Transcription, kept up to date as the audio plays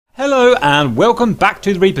Hello and welcome back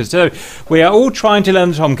to the Reapers. So we are all trying to learn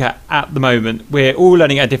the Tomcat at the moment. We're all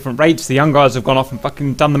learning at different rates. The young guys have gone off and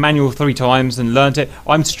fucking done the manual 3 times and learnt it.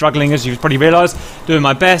 I'm struggling, as you've probably realised, doing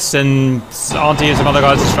my best, and Auntie and some other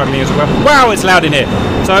guys are struggling as well. Wow, it's loud in here.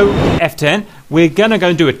 So F10, we're gonna go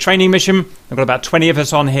and do a training mission. I've got about 20 of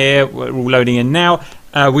us on here. We're all loading in now.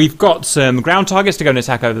 We've got some ground targets to go and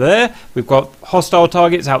attack over there. We've got hostile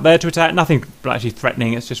targets out there to attack. Nothing actually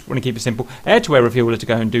threatening. It's just want to keep it simple. Air-to-air refueler to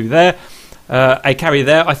go and do there. A carrier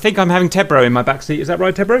there. I think I'm having Tebro in my backseat. Is that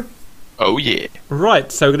right, Tebro? Oh, yeah.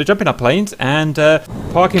 Right, so we're going to jump in our planes and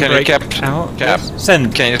parking brake out. Yes.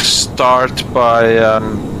 Send. Can you start by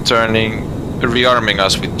rearming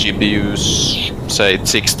us with GPUs, say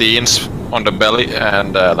 16s on the belly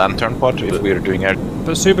and lantern pod if we're doing air?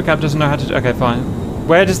 But Supercap doesn't know how to... Okay, fine.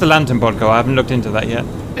 Where does the lantern pod go? I haven't looked into that yet.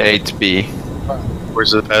 8B.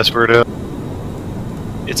 Where's the password at?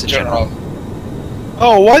 It's a general.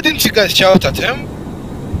 Oh, why didn't you guys shout at him?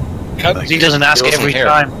 He doesn't ask every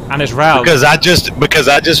time. And it's Raul. Because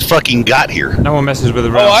I just fucking got here. No one messes with the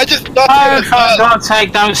Raul. Oh, I just thought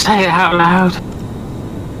don't say it out loud.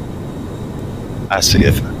 I see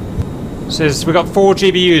it. Says we got 4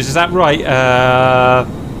 GBUs. Is that right?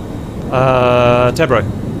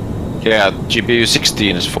 Tebro. Yeah, GPU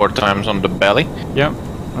 16 is 4 times on the belly. Yep.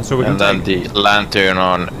 That's what we can and then take. the lantern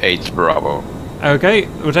on 8 Bravo. Okay,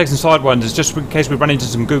 we'll take some side ones just in case we run into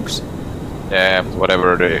some gooks. Yeah,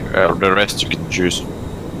 whatever the rest you can choose.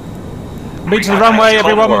 Meet to the runway,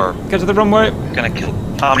 everyone. Get to the runway. Gonna kill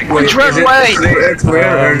Tommy. Which runway? It's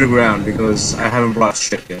where underground because I haven't brought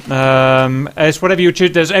shit yet. It's whatever you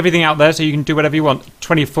choose. There's everything out there, so you can do whatever you want.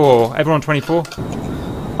 24. Everyone 24.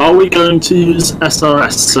 Are we going to use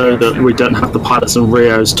SRS so that we don't have the pilots and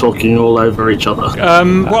Rios talking all over each other?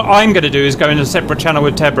 What I'm going to do is go in a separate channel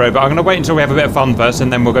with Tebro, but I'm going to wait until we have a bit of fun first,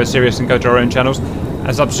 and then we'll go serious and go to our own channels.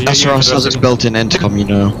 As up to you. SRS has its built-in intercom, you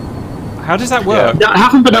know. How does that work? Yeah, I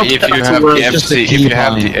haven't been able to If get you that have to work. the FC, if you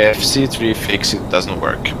have the line. FC3 fix, it doesn't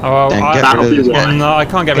work. Oh, Then I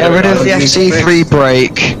can't get Get rid of that. the FC3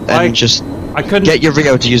 brake and just I couldn't get your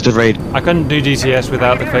Rio to use the radio. I couldn't do DCS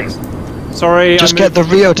without the fix. Sorry. Just get the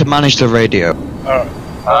Rio to manage the radio.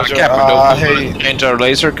 Captain, change our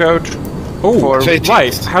laser code. Oh,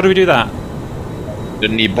 right. How do we do that? The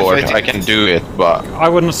knee board. I can do it, but I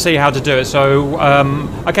wouldn't see how to do it. So,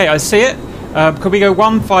 okay, I see it. Could we go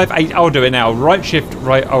 158? I'll do it now. Right shift,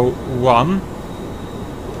 right 1.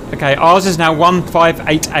 Okay, ours is now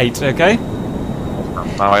 1588. Okay.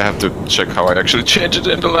 now I have to check how I actually change it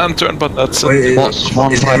in the lantern. But that's What's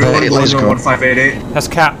 158 laser code? 1588. That's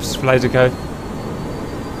caps laser code.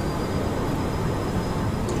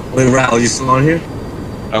 Wait, Raul, you still on here?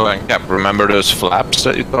 Oh, and Cap, remember those flaps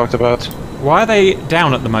that you talked about? Why are they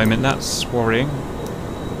down at the moment? That's worrying.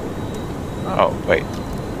 Oh, wait.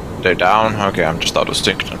 They're down? Okay, I'm just out of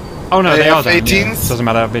sync then. Oh no, they are down. F-18s? Yeah. Doesn't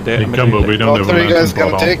matter. We do it. We don't have a What are you guys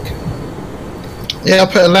lantern gonna pod on. take? Yeah, I'll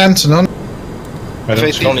put a lantern on. I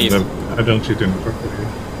don't see F-18s. them. I don't see them properly.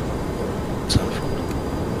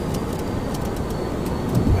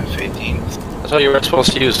 F-18s. I thought you were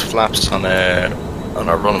supposed to use flaps on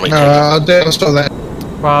our runway. No, I'll do it. I'll stop that.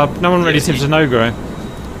 Well, no one really seems to know, Gro.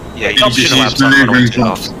 Yeah, you use flaps on a runway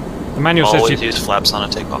takeoff. The manual says Always you. use flaps on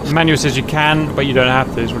a takeoff. The manual says you can, but you don't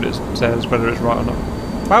have to. Is what it says, whether it's right or not.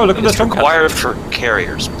 Wow, look at this It's Tomcat. required for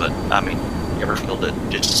carriers, but I mean, airfield it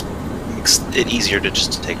just makes it easier to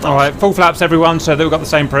just take off. All right, full flaps, everyone, so that we've got the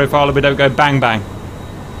same profile and we don't go bang bang.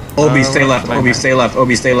 Obi, stay left. Obi, stay left.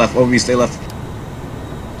 Obi, stay left. Obi, stay left.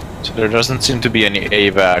 So there doesn't seem to be any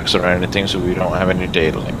AVACs or anything, so we don't have any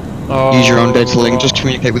data link. Oh, Use your own data link, just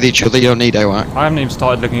communicate with each other, you don't need AWAC. I haven't even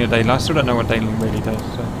started looking at data. I still don't know what data link really does.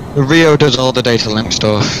 So. The Rio does all the data link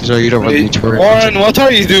stuff, so you don't really need to worry about Warren, it. what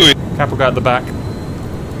are you doing? Cap will go at the back.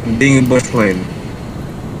 Being in bush plane.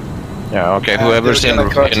 Yeah, okay, whoever's they're in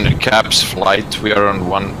gonna cut. the Cap's flight, we are on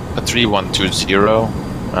 3120,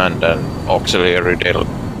 and then auxiliary data.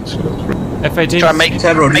 F-18. Try make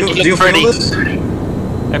Tebro, do it you feel pretty. this?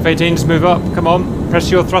 F-18, just move up. Come on, press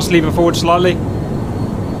your thrust lever forward slightly.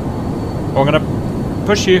 Or I'm gonna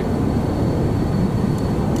push you.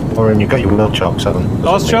 Warren, you got your wheel chocks on.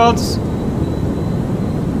 Last chance.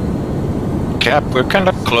 Cap, we're kind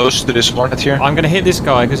of close to this Hornet here. I'm gonna hit this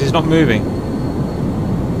guy because he's not moving.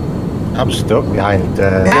 I'm stuck behind.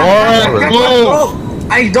 Warren, move! Oh,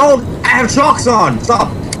 I don't. I have chocks on.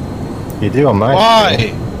 Stop. You do on mine.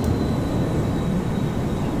 Why?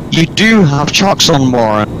 You do have chocks on,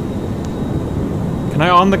 Warren. Can I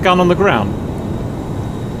arm the gun on the ground?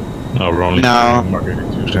 No, we're only No. marking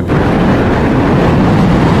 2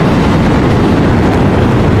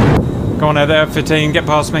 Go on there, F-15, get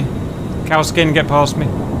past me. Cowskin, get past me.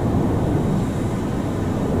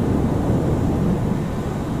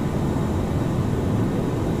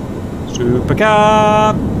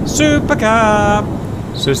 Supercar, supercar,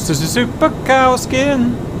 super cow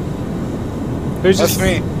skin. Who's That's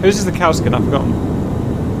this? me. Who's this the cow skin? I've forgotten.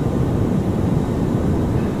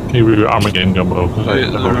 Can you read Armageddon Jumbo? Because I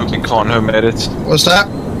Rubicon who made it. What's that?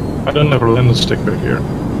 don't never land the stick back here.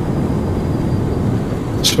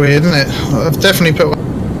 It's weird, isn't it? I've definitely put one.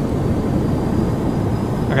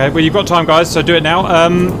 Okay, well you've got time, guys, so do it now.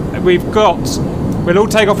 We'll all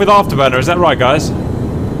take off with afterburner. Is that right, guys?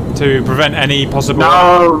 To prevent any possible.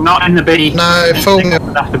 No, not in the B. No, full.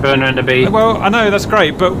 Afterburner in the B. Well, I know that's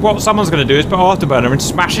great, but what someone's going to do is put afterburner and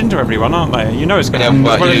smash into everyone, aren't they? You know it's going to Yeah, happen.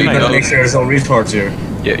 but you Gotta know- make sure there's no retards here.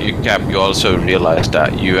 Yeah, you also realize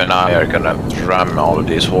that you and I are gonna ram all of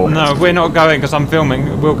these holes. No, we're not going because I'm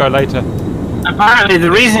filming. We'll go later. Apparently,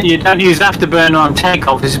 the reason you don't use afterburner on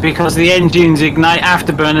takeoff is because the engines ignite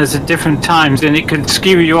afterburners at different times, and it could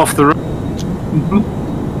skew you off the road.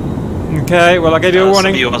 Okay, well I gave you a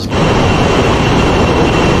warning. Look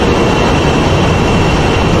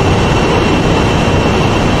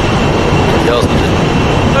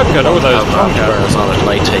at all those Tomcats. Afterburners on it,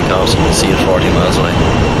 light takeoffs, you can see it 40 miles away.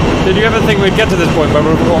 Did you ever think we'd get to this point where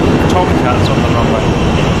we've got Tomcats on the runway?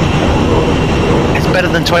 It's better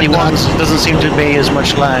than 21s. It doesn't seem to be as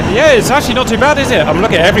much lag. Yeah, it's actually not too bad, is it? I'm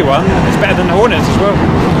looking at everyone. It's better than the Hornets as well.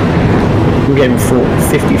 We're getting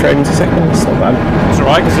 50 frames a second. It's not bad. It's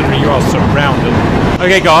alright, considering you are surrounded.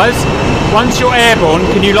 Okay, guys. Once you're airborne,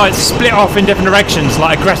 can you like split off in different directions,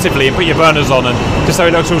 like aggressively, and put your burners on, and just so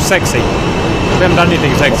it looks all sexy? We haven't done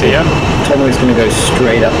anything sexy yet. Tomo's going to go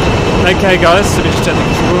straight up. Okay, guys. So let's check the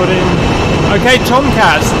recording. Okay,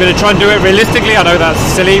 Tomcats. Going to try and do it realistically. I know that's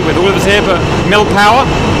silly with all of us here, but mill power.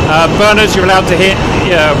 Burners, you're allowed to hit.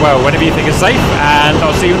 Well, whenever you think is safe, and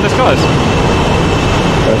I'll see you in the skies.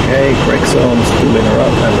 Okay, brakes on, spooling her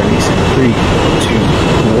up and releasing 3, 2,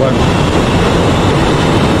 1.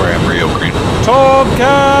 We're real green.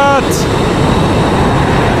 Tomcat!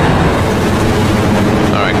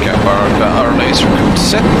 Alright, Cap, our laser code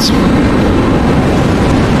set.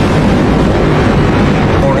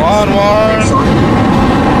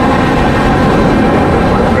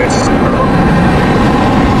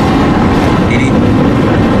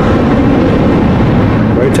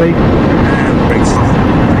 Rotate. And brakes off.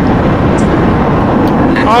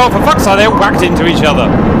 Oh, for fuck's sake, they all whacked into each other.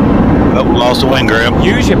 Oh, lost a wing, Graham.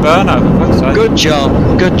 Use your burner, for fuck's sake. Good job,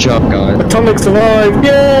 guys. Atomic survived!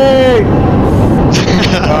 Yay!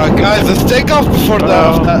 Guys, let's take off before A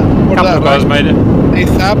couple of guys made it.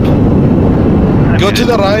 ASAP. Go to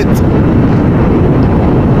the right.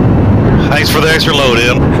 Thanks for the extra load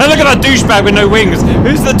in. And look at that douchebag with no wings.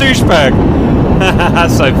 Who's the douchebag?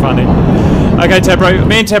 That's so funny. Okay, Tebro.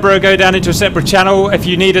 Me and Tebro go down into a separate channel. If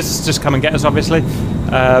you need us, just come and get us, obviously.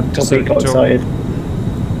 Just so we can got talk. excited.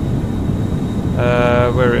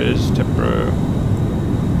 Where is Tebro?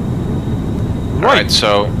 Right,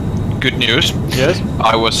 so good news. Yes.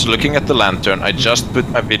 I was looking at the lantern. I just put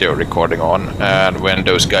my video recording on, and when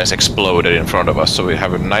those guys exploded in front of us, so we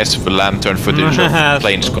have a nice lantern footage of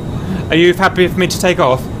planes. Are you happy for me to take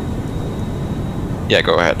off? Yeah,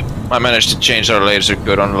 go ahead. I managed to change our laser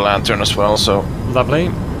good on the lantern as well, so Lovely.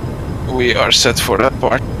 we are set for that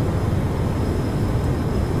part.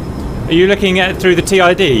 Are you looking at it through the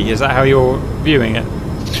TID? Is that how you're viewing it?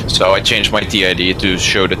 So I changed my TID to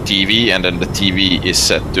show the TV, and then the TV is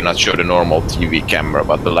set to not show the normal TV camera,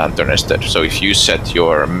 but the lantern instead. So if you set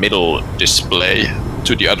your middle display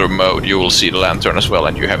to the other mode, you will see the lantern as well,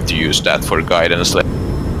 and you have to use that for guidance.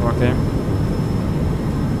 Okay.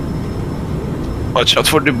 Watch out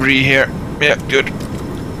for debris here. Yeah, good.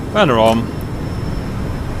 Burner on.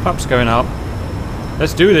 Flaps going up.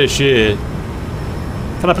 Let's do this shit.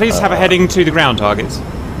 Can I please have a heading to the ground targets?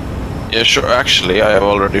 Yeah, sure. Actually, I have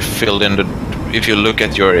already filled in the... If you look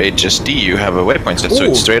at your HSD, you have a waypoint set, so Ooh.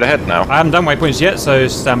 it's straight ahead now. I haven't done waypoints yet, so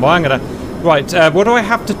stand by. I'm gonna. Right. What do I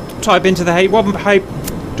have to type into the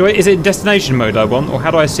is it destination mode I want, or how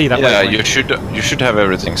do I see that? Yeah, waypoint? you should have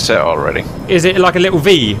everything set already. Is it like a little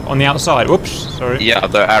V on the outside? Whoops, sorry. Yeah,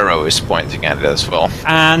 the arrow is pointing at it as well.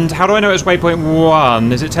 And how do I know it's waypoint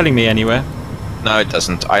 1? Is it telling me anywhere? No, it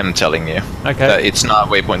doesn't. I'm telling you. Okay. It's not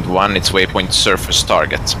waypoint 1, it's waypoint surface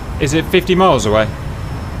target. Is it 50 miles away?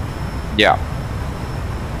 Yeah.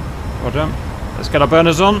 Well done. Let's get our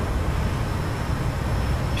burners on.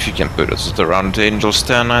 If you can put us around Angel's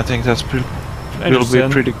 10, I think that's pretty... It'll be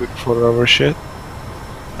pretty good for our shit.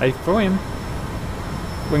 A for him.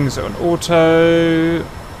 Wings on auto.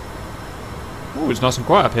 Oh, it's nice and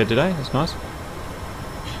quiet up here today. That's nice.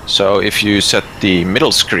 So if you set the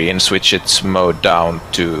middle screen, switch its mode down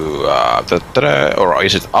to or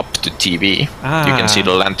is it up to TV? You can see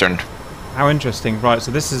the lantern. How interesting. Right,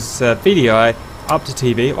 so this is VDI up to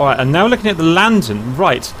TV. All right, and now looking at the lantern.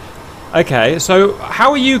 Right. Okay, so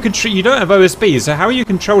how are you you don't have OSBs, so how are you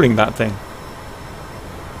controlling that thing?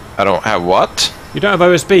 I don't have what? You don't have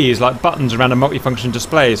OSBs, like buttons around a multifunction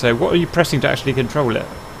display, so what are you pressing to actually control it?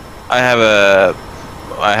 I have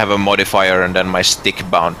a modifier and then my stick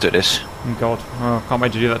bound to this. Oh god, oh, can't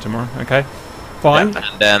wait to do that tomorrow. Okay, fine.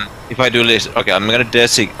 Yeah, and then if I do this, okay, I'm gonna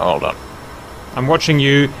designate. Hold on. I'm watching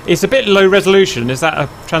you. It's a bit low resolution. Is that a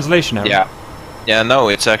translation error? Yeah. Yeah, no,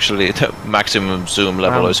 it's actually the maximum zoom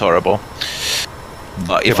level is horrible.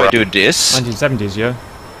 But if I do this... 1970s, yeah.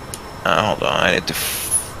 Hold on, I need to...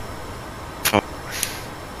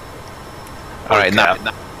 Alright, now...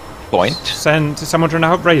 Point. Send someone trying to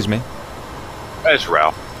help raise me. It's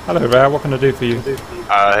Ralph. Hello, Ralph. What can I do for you?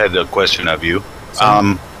 I had a question of you.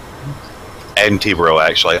 And T-Bro,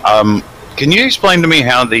 actually. Can you explain to me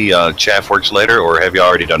how the chaff works later, or have you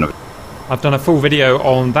already done it? I've done a full video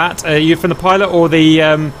on that. Are you from the pilot or the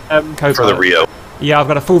co-pilot? For the Rio. Yeah, I've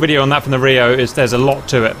got a full video on that from the Rio. There's a lot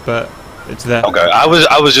to it, but it's there. Okay, I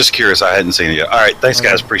was just curious. I hadn't seen it yet. All right, thanks,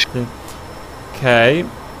 guys. Appreciate it. Okay.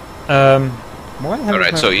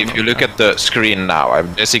 Alright, so if you look at the screen now,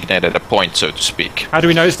 I've designated a point, so to speak. How do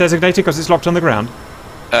we know it's designated? Because it's locked on the ground?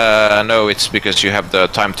 No, it's because you have the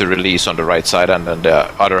time to release on the right side and then the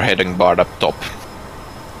other heading bar up top.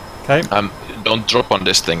 Okay. Don't drop on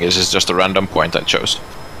this thing, this is just a random point I chose.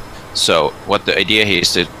 So, what the idea here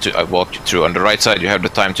is to walk you through. On the right side you have the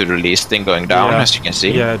time to release thing going down, as you can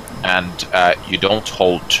see. Yeah. And you don't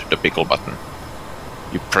hold the pickle button.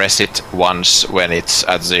 You press it once when it's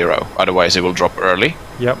at 0, otherwise it will drop early.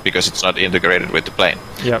 Yep. Because it's not integrated with the plane.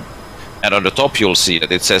 Yep. And on the top you'll see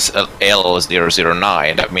that it says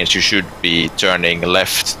L009. That means you should be turning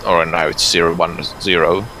left, or now it's 010,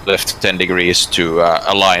 left 10 degrees to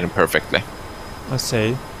align perfectly. I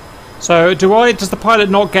see. So does the pilot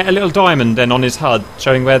not get a little diamond then on his HUD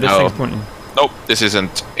showing where this thing's pointing? Nope, this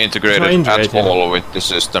isn't integrated at all with the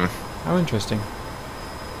system. How interesting.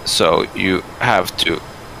 So you have to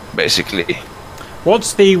basically...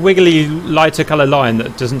 What's the wiggly lighter colour line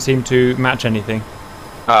that doesn't seem to match anything?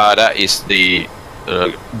 That is the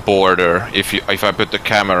border. If I put the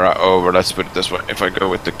camera over, let's put it this way, if I go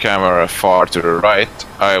with the camera far to the right,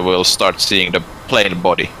 I will start seeing the plane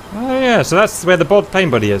body. Oh yeah, so that's where the plane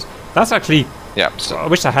body is. That's actually... Yeah. So I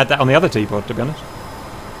wish I had that on the other T-pod, to be honest.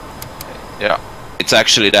 Yeah. It's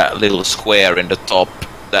actually that little square in the top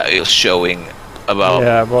that is showing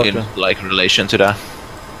about in like relation to that.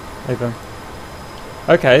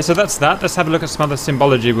 Okay, so that's that. Let's have a look at some other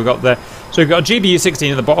symbology we've got there. So we've got a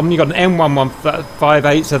GBU-16 at the bottom. You've got an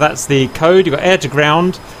M1158, so that's the code. You've got air to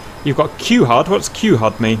ground. You've got QHUD. What's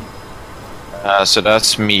QHUD mean? So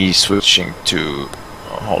that's me switching to...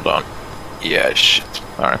 hold on. Yeah, shit.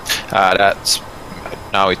 Alright. That's...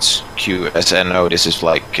 now it's QSNO. This is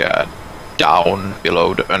like down,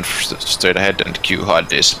 below, and straight ahead, and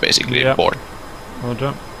QHUD is basically board. Well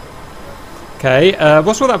done. Okay,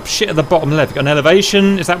 what's all that shit at the bottom left? You've got an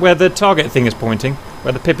elevation. Is that where the target thing is pointing?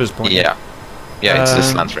 Where the pipper's pointing? Yeah. Yeah, it's the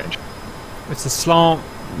slant range. It's the slant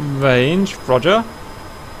range. Roger.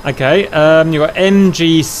 Okay, you've got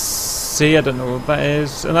MGC. I don't know what that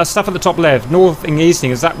is. And that stuff at the top left. Northing,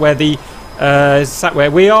 easting. Is that where the... is that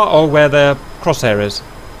where we are, or where the crosshair is?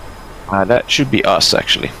 That should be us,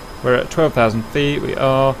 actually. We're at 12,000 feet. We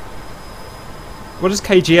are... What does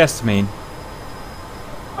KGS mean?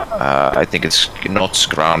 I think it's knots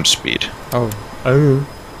ground speed. Oh.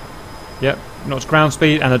 Yep, knots ground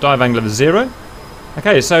speed and a dive angle of 0.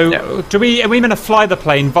 Okay, so are we meant to fly the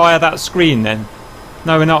plane via that screen then?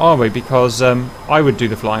 No, we're not, are we? Because I would do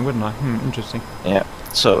the flying, wouldn't I? Interesting. Yeah,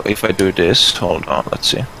 so if I do this, hold on, let's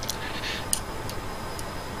see.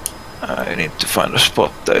 I need to find a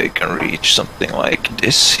spot that I can reach something like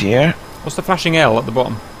this here. What's the flashing L at the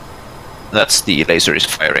bottom? That's the laser is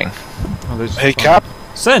firing. Hey, Cap.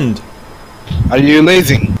 Send. Are you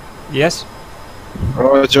lasing? Yes.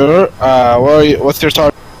 Roger. What's your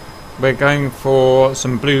target? We're going for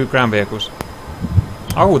some blue ground vehicles.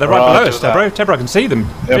 Oh, they're right below us, Tebro. Tebro, I can see them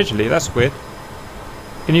visually. That's weird.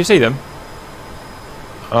 Can you see them?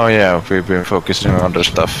 Oh yeah, we've been focusing on other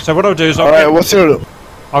stuff. So what I'll do is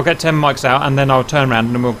I'll get 10 mics out and then I'll turn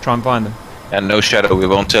around and we'll try and find them. And no shadow, we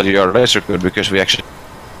won't tell you our laser code because we actually...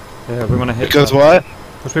 Yeah, we want to hit Because stuff. what?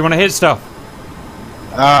 Because we want to hit stuff.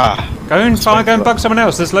 Go and bug someone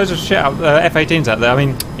else. There's loads of shit out F-18s out there. I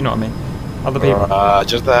mean, you know what I mean. Other people.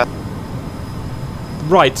 Just that.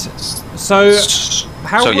 Right. So,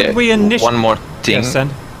 how would we initially... One more thing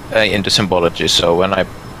in the symbology. So when I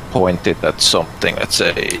point it at something, let's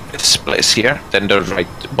say this place here, then the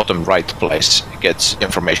bottom right place gets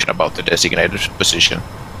information about the designated position.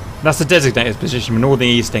 That's the designated position,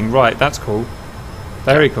 northeasting. Right, that's cool.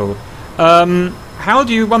 Very cool. How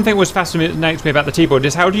do you? One thing that was fascinating to me about the T-board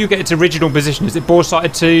is how do you get its original position? Is it bore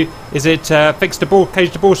sighted to? Is it fixed to bore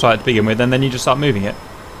cage to bore sight to begin with, and then you just start moving it?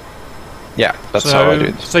 Yeah, that's how I do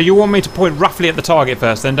it. So you want me to point roughly at the target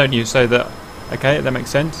first, then, don't you? So that okay, that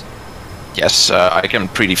makes sense. Yes, I can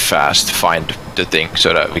pretty fast find the thing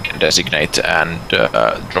so that we can designate and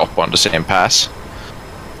drop on the same pass.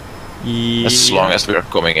 Yeah. As long as we are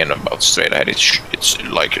coming in about straight ahead, it's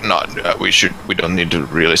like not. We don't need to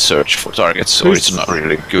really search for targets, so it's not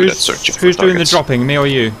really good at searching. Who's for doing the targets. dropping, me or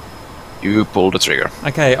you? You pull the trigger.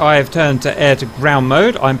 Okay, I have turned to air to ground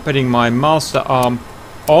mode. I'm putting my master arm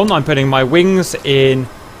on. I'm putting my wings in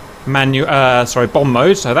bomb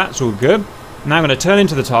mode. So that's all good. Now I'm going to turn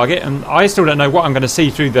into the target, and I still don't know what I'm going to see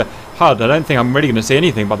through the HUD. I don't think I'm really going to see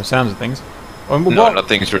anything by the sounds of things. No,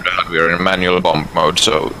 nothing through the HUD. We are in manual bomb mode,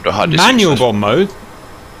 so the HUD is manual bomb mode.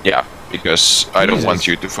 Yeah, because I don't want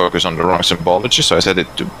you to focus on the wrong symbology, so I set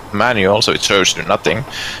it to manual, so it shows you nothing,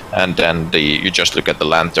 and then you just look at the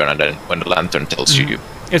lantern, and then when the lantern tells you,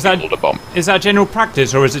 is that pull the bomb. Is that general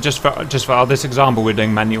practice, or is it just for this example we're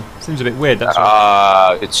doing manual? Seems a bit weird. That's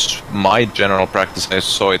it's my general practice. I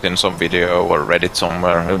saw it in some video or read it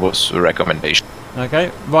somewhere. It was a recommendation.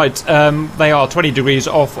 Okay, right. They are 20 degrees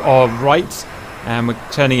off our right, and we're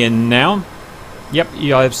turning in now. Yep,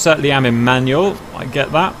 yeah, I certainly am in manual. I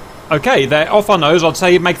get that. Okay, they're off our nose. I'd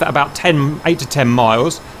say make that about 8 to 10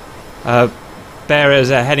 miles. There is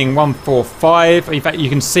a heading 145. In fact, you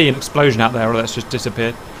can see an explosion out there, or that's just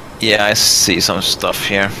disappeared. Yeah, I see some stuff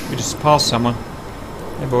here. We just passed someone.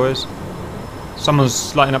 Hey, boys.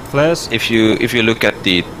 Someone's lighting up flares. If you look at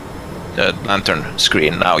the lantern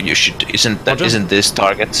screen now, you should. Isn't this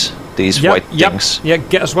targets? These white things? Yeah,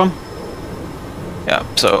 get us one. Yeah,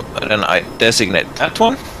 so then I designate that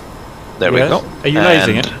one. There we go. Are you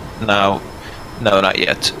lasing it? Now, no, not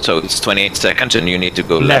yet. So it's 28 seconds, and you need to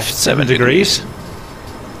go left 7 degrees.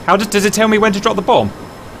 How does it tell me when to drop the bomb?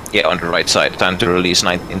 Yeah, on the right side. Time to release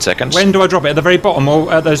 19 seconds. When do I drop it? At the very bottom,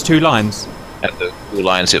 or at those 2 lines? At the 2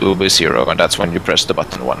 lines, it will be 0, and that's when you press the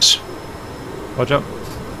button once. Roger.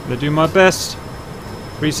 I'm gonna do my best.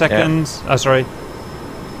 3 seconds. Yeah. Oh, sorry.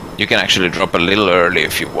 You can actually drop a little early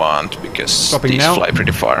if you want, because Dropping these now. fly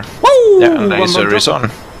pretty far. Woo! Yeah, laser is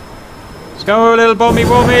on. Let's go, little bomby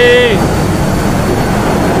wommy!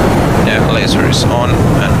 Yeah, laser is on,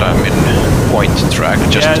 and I'm in point track.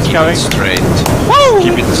 Just keep it straight. Woo!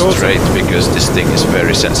 Keep it straight, because this thing is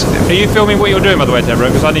very sensitive. Are you filming what you're doing, by the way, Deborah?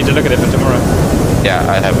 Because I need to look at it for tomorrow. Yeah,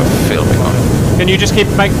 I have a filming on. Can you just keep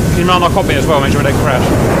around our cockpit as well, make sure we don't crash?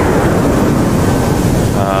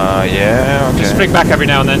 Yeah, okay. Just flick back every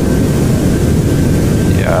now and then.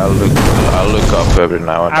 Yeah, I'll look up every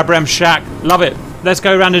now and then. Abram Shack, love it. Let's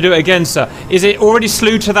go around and do it again, sir. Is it already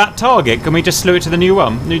slew to that target? Can we just slew it to the new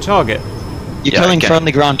target? You're killing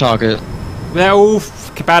friendly ground target. They're all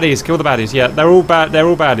baddies. Kill the baddies. Yeah, they're all bad. They're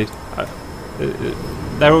all baddies.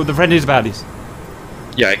 They're all the friendlies baddies.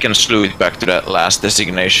 Yeah, I can slew it back to that last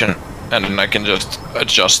designation, and then I can just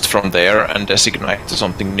adjust from there and designate to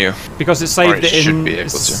something new. Because it saved it in. Should be able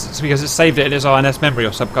to. It's because it saved it in its INS memory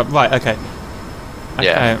or something. Right. Okay.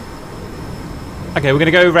 Yeah. Okay, we're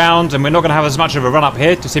going to go round, and we're not going to have as much of a run up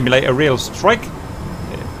here to simulate a real strike,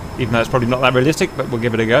 even though it's probably not that realistic. But we'll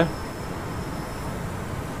give it a go.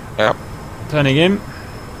 Yep. Turning in.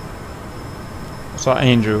 So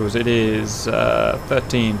Angels, it is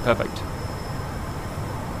 13. Perfect.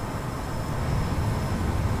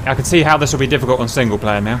 I can see how this will be difficult on single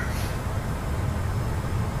player now.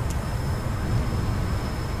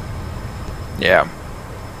 Yeah.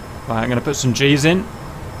 Right, I'm going to put some G's in.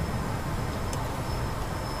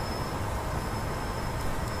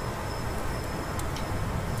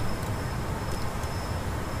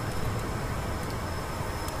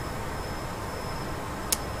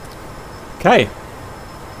 Okay.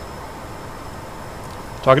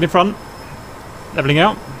 Target in front. Leveling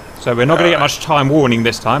out. So we're not going to get much time warning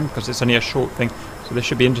this time because it's only a short thing. So this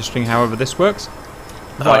should be interesting however this works.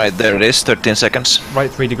 Alright, there it is, 13 seconds. Right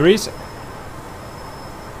 3 degrees.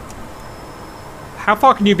 How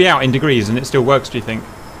far can you be out in degrees and it still works, do you think?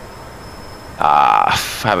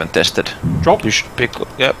 Haven't tested. Drop. You should pick.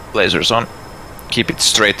 Yep, lasers on. Keep it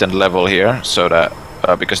straight and level here so that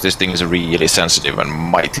because this thing is really sensitive and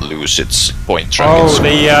might lose its point track. Oh,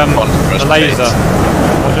 the laser.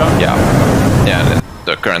 Yeah,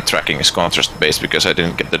 the current tracking is contrast based because I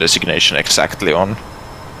didn't get the designation exactly on.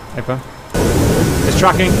 Okay. It's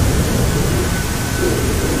tracking.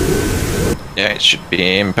 Yeah, it should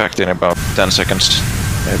be impact in about 10 seconds.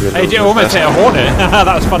 Maybe a Hey, little you bit almost hit a faster. hornet.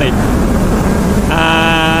 That was funny.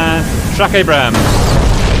 And Shaq Abrams.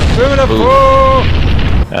 Beautiful.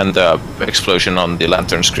 And the explosion on the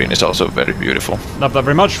lantern screen is also very beautiful. Love that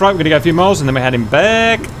very much. Right, we're going to go a few miles and then we're heading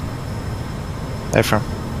back. Hey, from.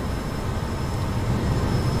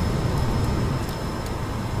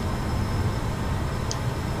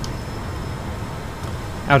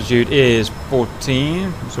 Altitude is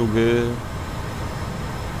 14. It's all good.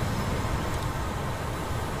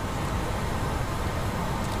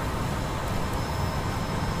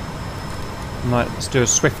 Right, let's do a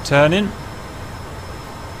swift turn in.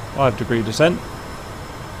 5-degree descent.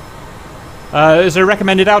 Is there a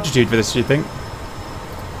recommended altitude for this, do you think?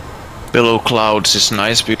 Below clouds is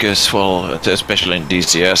nice because, well, especially in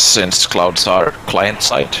DCS, since clouds are client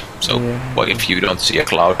side. So, well, if you don't see a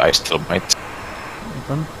cloud, I still might.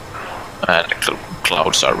 Okay. And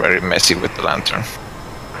clouds are very messy with the lantern.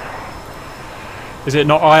 Is it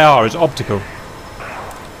not IR, it's optical?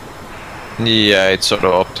 Yeah, it's sort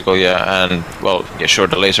of optical, yeah, and, well, yeah, sure,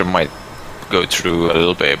 the laser might go through a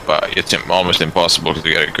little bit, but it's almost impossible to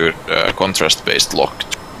get a good contrast-based lock.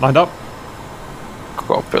 Lined up.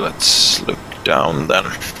 Copy, let's look down then.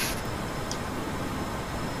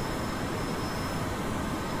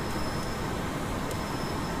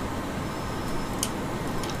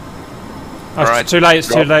 Oh, Alright, it's too late, it's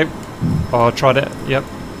too late. Oh, I tried it, yep.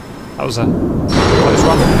 That was a close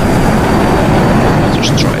one. I'll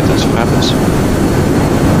just try it, that's what happens.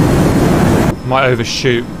 Might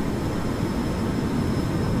overshoot.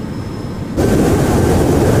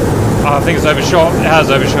 Oh, I think it's overshot. It has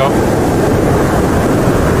overshot.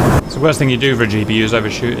 It's the worst thing you do for a GPU is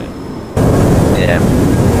overshoot it. Yeah.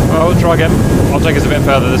 Well, we'll try again. I'll take us a bit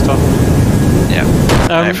further this time. Yeah.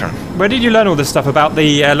 Where did you learn all this stuff about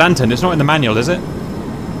the lantern? It's not in the manual, is it?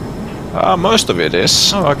 Most of it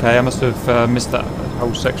is. Oh, okay. I must have missed that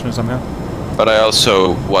whole section somehow. But I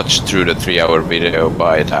also watched through the 3-hour video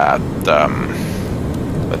by that,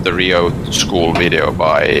 the Rio school video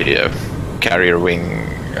by Carrier Wing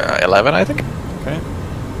 11, I think. Okay.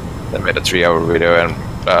 They made a 3-hour video and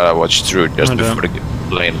I watched through just before the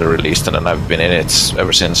plane released, and then I've been in it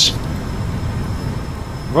ever since.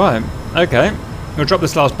 Right. Okay. We'll drop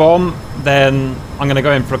this last bomb, then I'm going to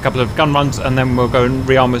go in for a couple of gun runs, and then we'll go and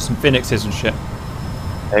rearm with some Phoenixes and shit.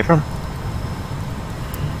 Hey, from.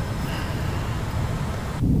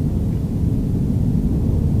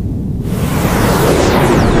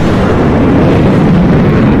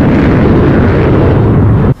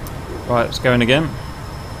 Right, it's going again.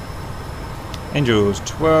 Angels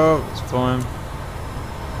 12, it's fine.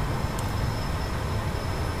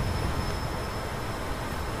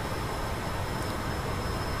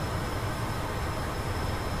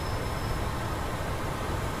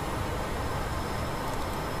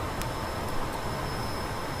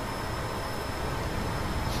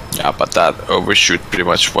 Yeah, but that overshoot pretty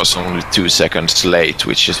much was only 2 seconds late,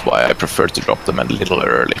 which is why I prefer to drop them a little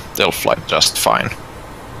early. They'll fly just fine.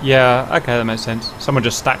 Yeah, okay, that makes sense. Someone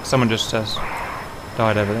just stacked, someone just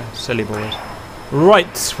died over there. Silly boys.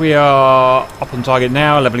 Right, we are up on target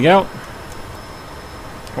now, leveling out.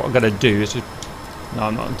 What I'm going to do is just... No,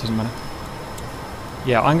 I'm not, it doesn't matter.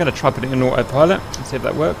 Yeah, I'm going to try putting it in autopilot and see if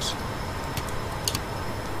that works.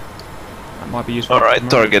 That might be useful. Alright,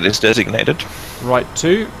 target is designated. Right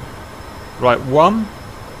 2. Right 1.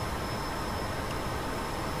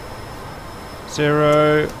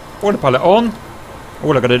 0. Autopilot on.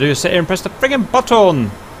 All I've got to do is sit here and press the friggin' button.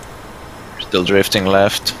 Still drifting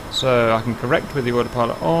left. So I can correct with the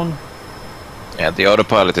autopilot on. Yeah, the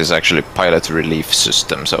autopilot is actually pilot relief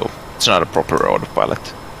system, so it's not a proper autopilot.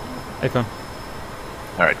 Hey, fun.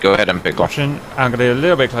 Alright, go ahead and pick off. I'm going to be a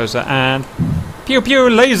little bit closer and... Pew pew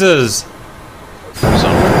lasers!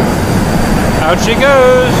 Out she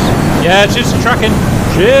goes! Yeah, she's tracking.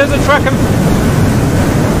 She's a tracking.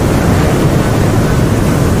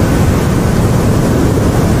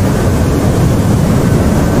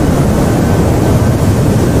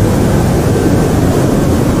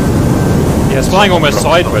 Yeah, it's flying almost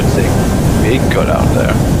sideways. Big cut out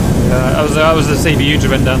there. Yeah, that was the CPU to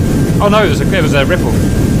went down. Oh no, it was a ripple.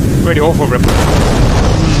 Really awful ripple.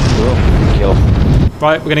 Kill.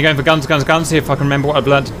 Right, we're going to go in for guns, guns, guns, see if I can remember what I've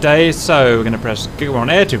learned today. So we're going to press, we're on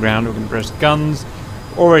air to ground, we're going to press guns.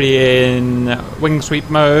 Already in wing sweep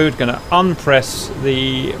mode, going to unpress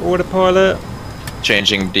the autopilot.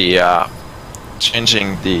 Changing the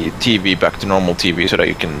TV back to normal TV so that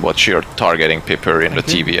you can watch your targeting pipper in the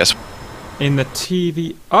TV as well. In the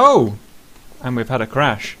TV, oh! And we've had a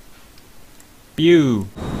crash. Pew.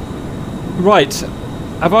 Right,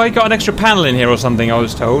 Have I got an extra panel in here or something? I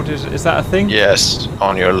was told. Is that a thing? Yes,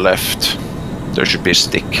 on your left, there should be a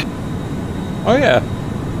stick. Oh yeah.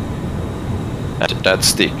 And that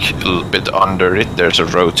stick, a little bit under it, there's a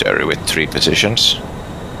rotary with 3 positions.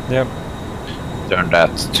 Yep. Turn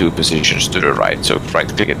that 2 positions to the right, so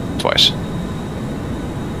right-click it twice.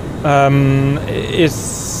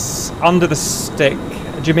 It's under the stick.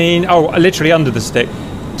 Do you mean? Oh, literally under the stick.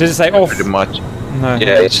 Does it say off? Pretty much. No.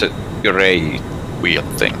 Yeah, it's a grey wheel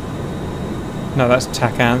thing. No, that's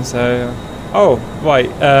TACAN. So. Oh, right.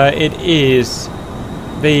 It is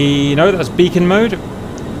the. No, that's beacon mode.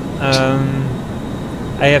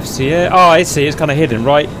 AFC. Oh, I see. It's kind of hidden,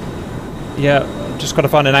 right? Yeah. Just got to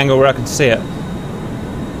find an angle where I can see it.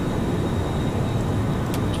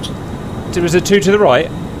 Was it 2 to the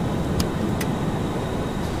right?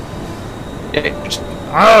 Yeah.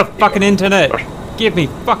 Oh, fucking internet! Give me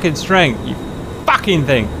fucking strength, you fucking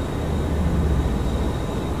thing!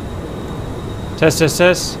 Test, test,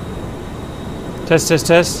 test. Test, test,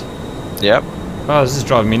 test. Yep. Oh, this is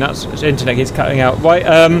driving me nuts. The internet keeps cutting out. Right,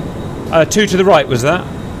 2 to the right, was that?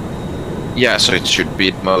 Yeah, so it should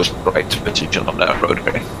be the most right position on that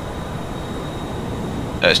rotary.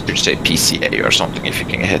 It should say PCA or something if you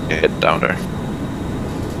can head down there.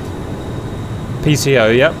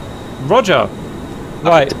 PCO, yep. Roger!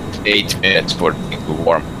 Right. 8 minutes for it to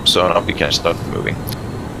warm, so now we can start moving.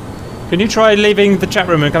 Can you try leaving the chat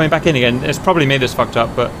room and coming back in again? It's probably me that's fucked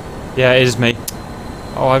up, but yeah, it is me.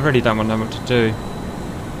 Oh, I really don't want to know what to do.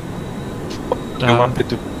 You want me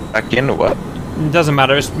to back in or what? It doesn't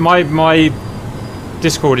matter. It's my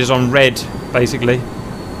Discord is on red basically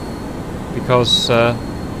because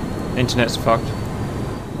internet's fucked.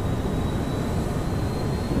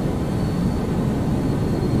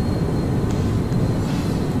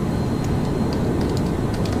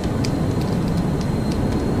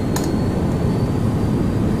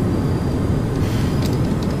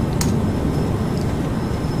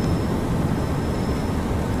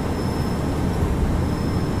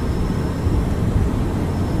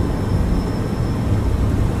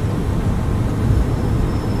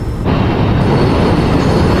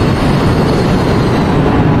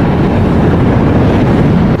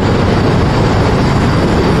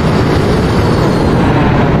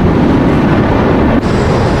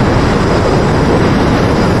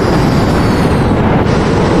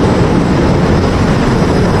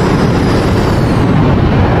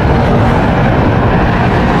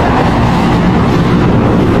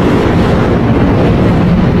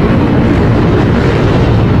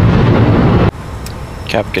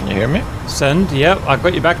 Cap, can you hear me? Send, yep, I've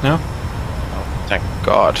got you back now. Oh, thank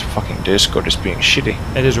God, fucking Discord is being shitty.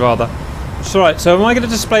 It is rather. It's alright, so am I going to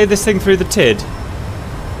display this thing through the TID?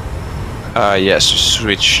 Yes,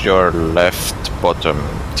 switch your left bottom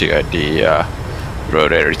TID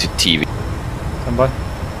rotary to TV. Stand by.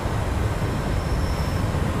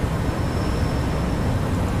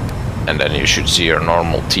 And then you should see your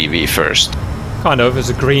normal TV first. Kind of, it's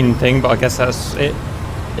a green thing, but I guess that's it.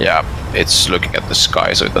 Yeah, it's looking at the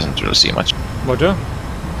sky, so it doesn't really see much. Roger.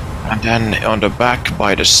 And then on the back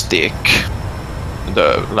by the stick,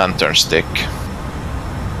 the lantern stick.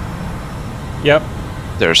 Yep.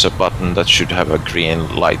 There's a button that should have a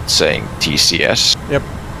green light saying DCS. Yep.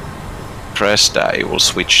 Press that, it will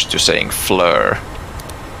switch to saying FLIR.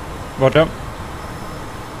 Roger.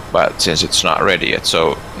 But since it's not ready yet,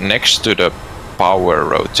 so next to the power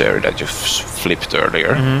rotary that you flipped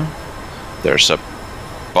earlier, there's a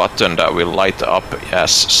button that will light up as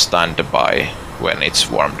standby when it's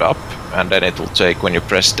warmed up, and then it will take, when you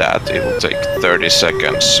press that, it will take 30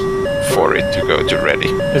 seconds for it to go to ready.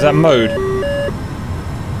 Is that mode?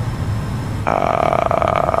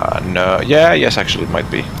 No, yeah, yes, actually it might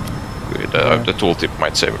be. The tooltip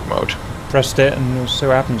might say mode. Pressed it and we'll see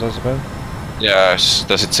what happens, I suppose. Yes,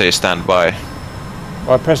 does it say standby?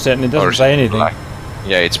 Well, I pressed it and it doesn't say anything. Black?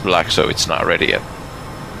 Yeah, it's black, so it's not ready yet.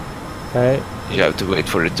 Okay. You have to wait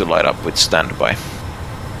for it to light up with standby.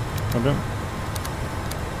 Okay.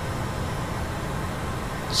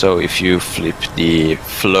 So if you flip the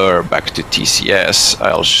FLIR back to TCS,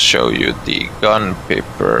 I'll show you the gun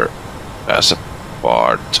paper as a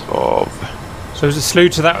part of... So is it slew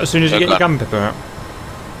to that as soon as you get your gun paper out?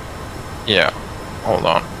 Yeah, hold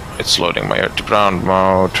on. It's loading my air-to-ground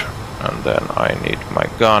mode, and then I need my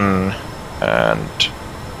gun and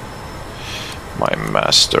my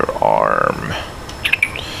master arm.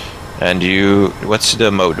 And you, what's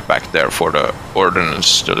the mode back there for the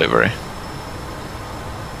ordnance delivery?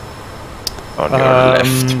 On your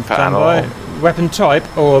left panel. Weapon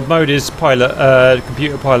type or mode is pilot,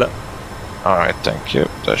 computer pilot. Alright, thank you.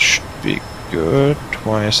 That should be good.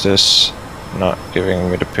 Why is this? not giving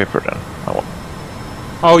me the paper then?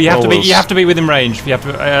 Oh, you have to be within range. You have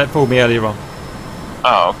to fooled me earlier on.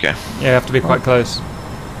 Oh, okay. Yeah, you have to be quite close.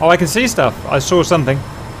 Oh, I can see stuff. I saw something.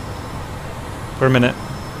 For a minute.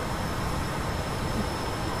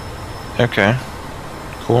 Okay.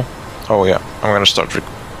 Cool. Oh yeah, I'm gonna start.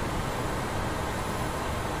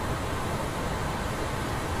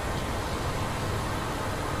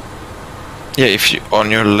 Yeah, if you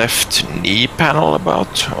on your left knee panel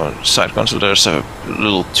on side console, there's a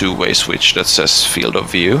little two-way switch that says field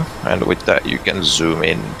of view, and with that you can zoom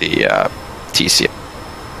in the TCS.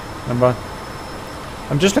 Remember?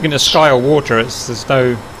 I'm just looking at sky or water. There's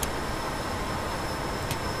no.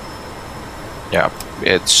 Yeah,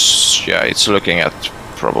 it's looking at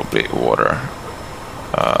probably water.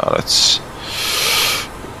 Let's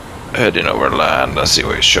head in over land and see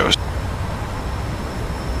what it shows.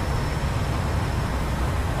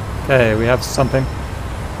 Okay, we have something.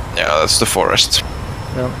 Yeah, that's the forest.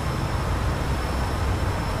 Yeah.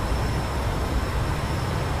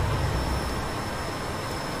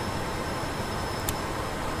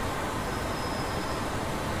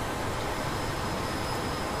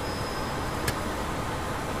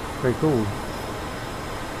 Very cool.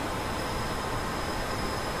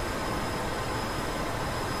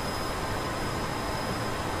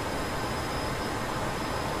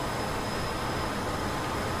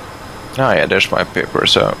 Oh yeah, there's my paper.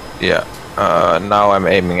 So yeah, now I'm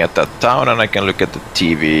aiming at that town, and I can look at the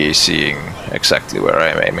TV, seeing exactly where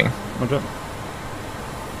I'm aiming. Okay.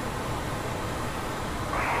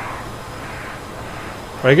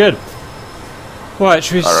 Very good. Right,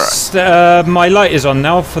 should we my light is on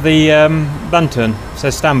now for the lantern. It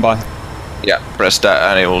says standby. Yeah, press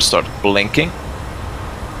that and it will start blinking.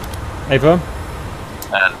 Ava?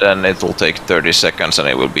 And then it will take 30 seconds and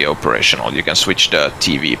it will be operational. You can switch the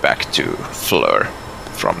TV back to FLIR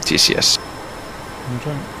from TCS.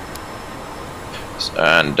 Okay.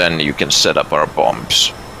 And then you can set up our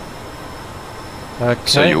bombs. Okay.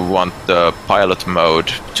 So you want the pilot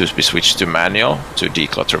mode to be switched to manual to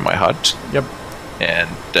declutter my HUD. Yep. And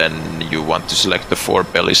then you want to select the 4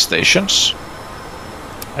 belly stations.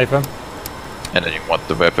 Ava? And then you want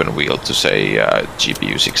the weapon wheel to say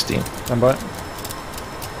GPU 16. Stand by.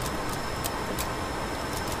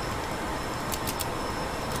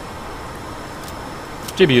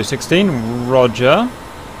 GPU 16, roger.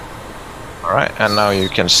 Alright, and now you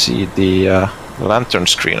can see the lantern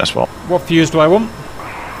screen as well. What fuse do I want?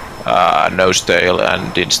 Nose tail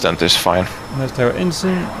and instant is fine. Nose tail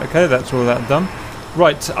instant. Okay, that's all that done.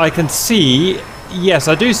 Right, I can see. Yes,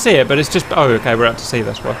 I do see it, but it's just. Oh, okay, we're out to sea.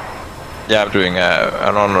 That's why. Yeah, I'm doing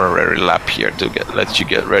an honorary lap here to let you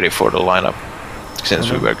get ready for the lineup, since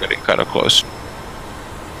we were getting kind of close.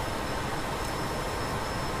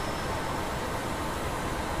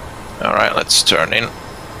 Alright, let's turn in.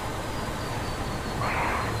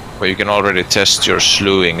 But you can already test your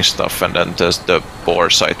slewing stuff and then test the bore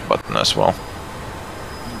sight button as well.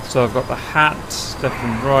 So I've got the hat, left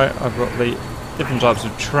and right. I've got the different types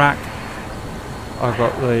of track. I've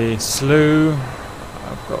got the slew.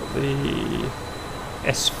 I've got the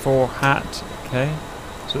S4 hat. Okay.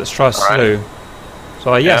 So let's try slew.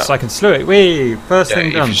 So yes, I can slew it. Whee! First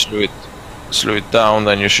thing done. If you slew it down,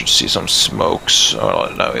 then you should see some smokes.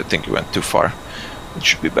 Oh no, I think you went too far. It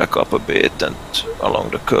should be back up a bit and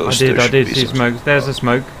along the coast. I did see smoke. There's a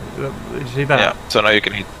smoke. You see that? Yeah, so now you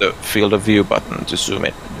can hit the field of view button to zoom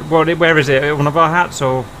in. Where is it? One of our hats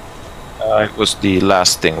or? It was the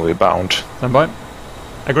last thing we bound. Stand by.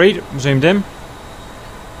 Agreed. Zoomed in.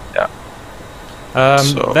 Yeah.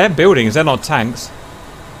 They're buildings, they're not tanks.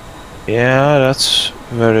 Yeah, that's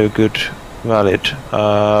very good. Valid.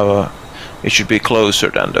 It should be closer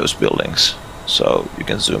than those buildings. So you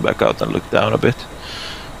can zoom back out and look down a bit.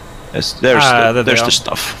 There's the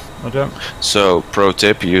stuff. So pro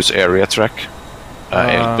tip, use area track.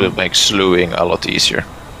 It will make slewing a lot easier.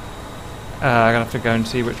 I'm gonna have to go and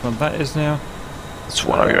see which one that is now. It's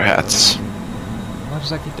one of your hats. Why does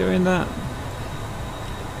that keep doing that?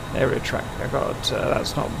 Area track. I got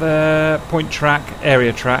that's not there. Point track.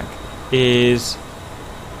 Area track is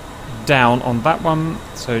down on that one.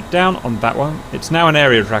 So down on that one. It's now an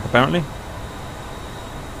area track apparently.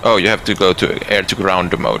 Oh, you have to go to air to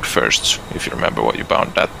ground mode first, if you remember what you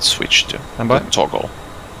bound that switch to. And toggle.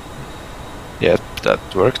 Yeah, that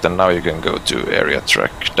worked, and now you can go to area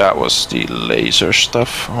track. That was the laser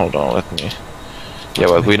stuff. Hold on, let me... Yeah,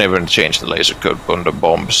 well, we never changed the laser code on the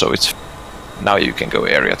bomb, so it's... Now you can go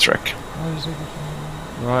area track.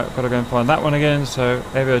 Right, I've got to go and find that one again. So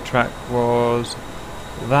area track was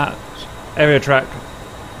that. Area track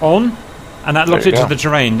on, and that locked it to the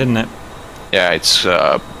terrain, didn't it? Yeah, it's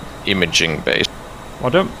imaging base.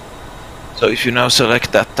 What up? So if you now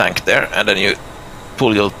select that tank there, and then you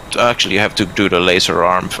pull your... Actually, you have to do the laser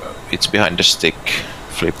arm. It's behind the stick.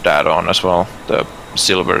 Flip that on as well. The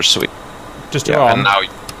silver switch. Just to arm?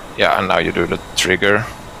 And now you do the trigger.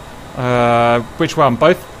 Which one?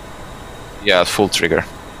 Both? Yeah, full trigger.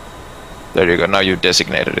 There you go. Now you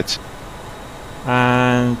designated it.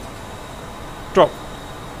 And... drop.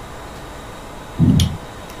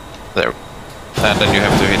 There. And then you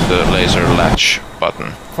have to hit the laser latch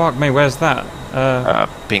button. Fuck me, where's that?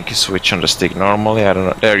 Pink switch on the stick normally. I don't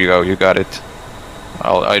know. There you go. You got it.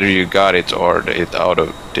 Either you got it or it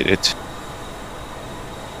auto did it.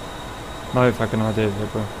 No fucking idea.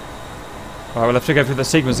 Right, we'll have to go through the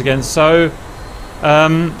sequence again. So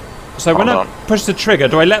when I push the trigger,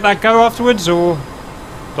 do I let that go afterwards, or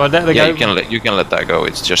do I let that go? Yeah, you can let that go.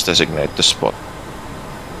 It's just designate the spot.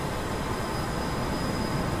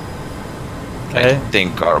 Okay. I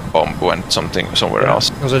think our bomb went somewhere else.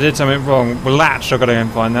 Because I did something wrong. Well, latched, I've got to go and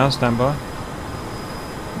find now. Stand by.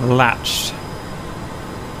 Latched.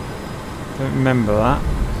 Don't remember that.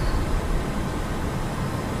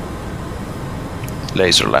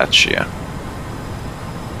 Laser latch, yeah.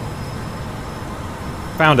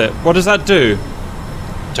 Found it. What does that do?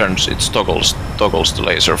 Toggles the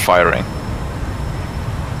laser firing.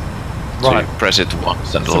 Right. So you press it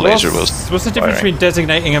once and the laser will start What's the difference between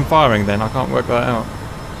designating and firing then? I can't work that out.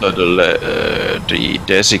 So the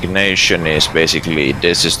designation is basically,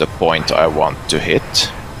 this is the point I want to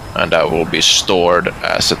hit, and that will be stored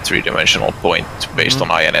as a three-dimensional point based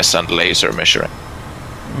on INS and laser measuring.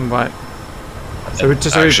 Right. So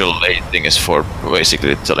the actual lasing is for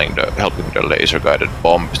basically helping the laser guided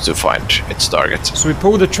bomb to find its target. So we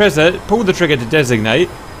pull the trigger to designate,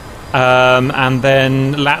 and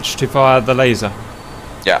then latch to fire the laser.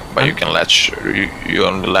 Yeah, but you can latch. You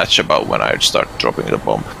only latch about when I start dropping the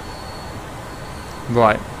bomb.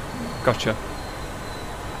 Right, gotcha.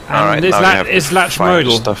 And all right, it's latch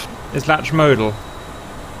modal. It's latch modal.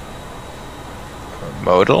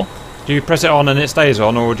 Modal? Do you press it on and it stays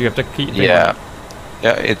on, or do you have to keep it on?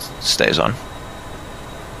 Yeah, it stays on.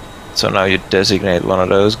 So now you designate one of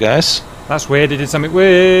those guys. That's weird, it did something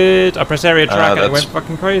weird. I pressed area track and it went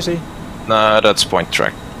fucking crazy. No, that's point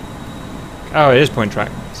track. Oh, it is point track.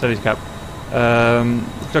 Steady cap.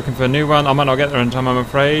 Looking for a new one. I might not get there in time, I'm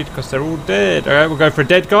afraid, because they're all dead. Alright, we'll go for a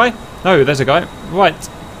dead guy. No, there's a guy. Right.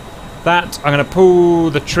 That, I'm going to pull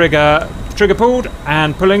the trigger. Trigger pulled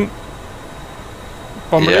and pulling.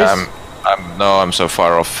 Bomb release. I'm so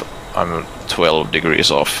far off. I'm 12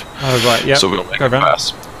 degrees off. Oh, right, yeah. So we'll make a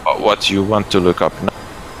pass. But what you want to look up now,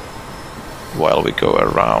 while we go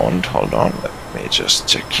around, hold on, let me just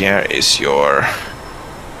check here, is your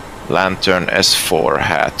lantern S4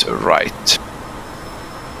 hat right.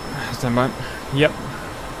 Stand by. Yep.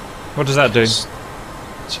 What does that do?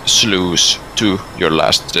 Sluice to your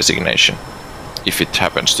last designation. If it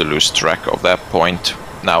happens to lose track of that point,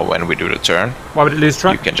 now when we do the turn... Why would it lose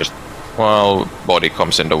track? You can just... Well, body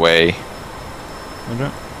comes in the way.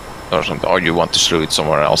 Okay. Or something, or you want to slew it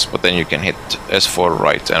somewhere else, but then you can hit S4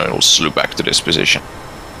 right and it will slew back to this position.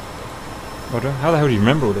 How the hell do you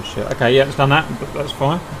remember all this shit? Okay, yeah, it's done that, but that's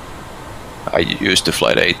fine. I used to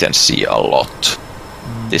fly the A10C a lot.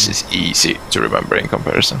 This is easy to remember in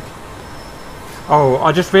comparison. Oh,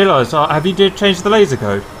 I just realised, have you changed the laser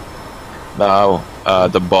code? No,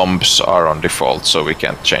 the bombs are on default, so we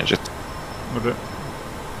can't change it. Okay.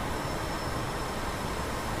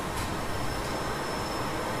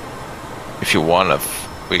 If you want, I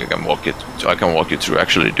can walk you through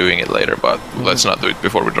actually doing it later, but let's not do it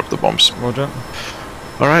before we drop the bombs. Roger.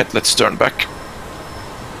 All right, let's turn back.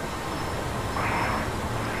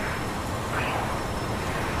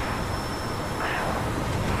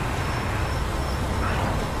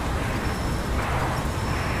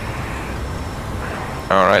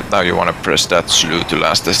 All right, now you want to press that slew to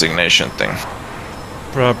last designation thing.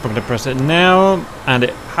 I'm going to press it now, and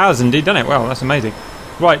it has indeed done it. Wow, that's amazing.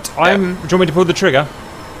 Right, do you want me to pull the trigger?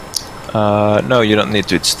 No, you don't need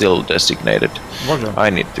to. It's still designated. Roger.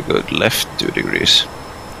 I need to go left 2 degrees.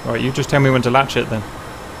 Right, you just tell me when to latch it then.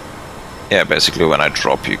 Yeah, basically when I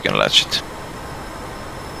drop, you can latch it.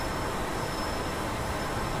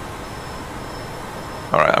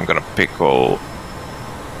 All right, I'm gonna pickle.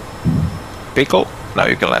 Pickle? Now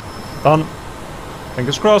you can latch. Done.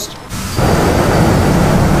 Fingers crossed.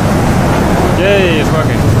 Yay, it's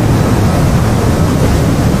working.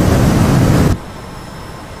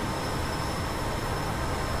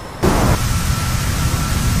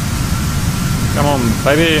 Come on,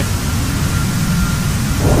 baby.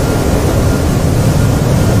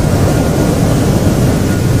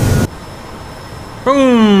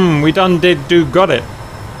 Boom! we got it.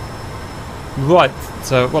 Right,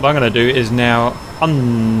 so what I'm going to do is now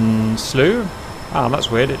unslew. Ah,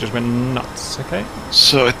 that's weird, it just went nuts, okay.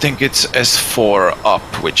 So I think it's S4 up,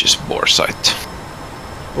 which is bore sight.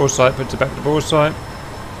 Bore sight, puts it back to bore sight.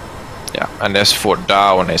 Yeah, and S4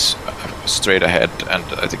 down is straight ahead and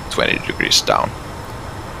I think 20 degrees down.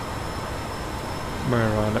 Where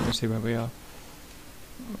are I? Let me see where we are.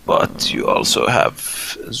 But you also have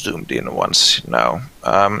zoomed in once now.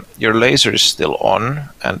 Your laser is still on,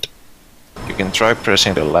 and you can try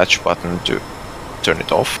pressing the latch button to turn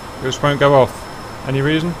it off. This won't go off. Any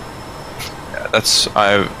reason? Yeah,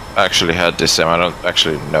 I've actually had this and I don't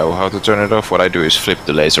actually know how to turn it off. What I do is flip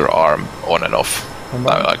the laser arm on and off.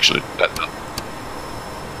 I'll actually let that.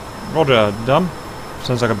 Roger, done.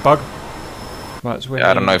 Sounds like a bug. Right, so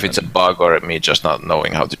yeah, I don't know if it's a bug or me just not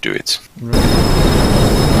knowing how to do it.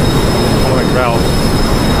 Following growl.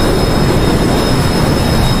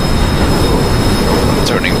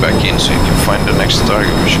 Turning back in so you can find the next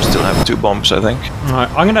target. We should still have 2 bombs, I think. Right,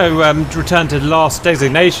 I'm going to return to the last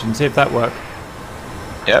designation, see if that works.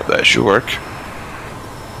 Yeah, that should work.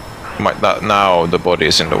 Might not now, the body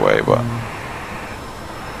is in the way, but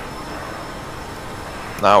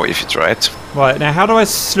now if you try it. Right, now how do I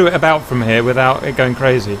slew it about from here without it going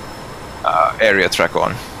crazy? Area track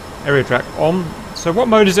on. Area track on? So what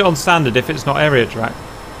mode is it on standard if it's not area track?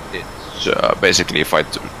 It's basically if I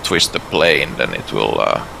twist the plane, then it will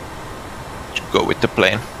go with the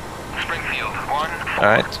plane.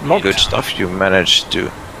 Alright, good stuff. You managed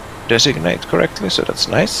to designate correctly, so that's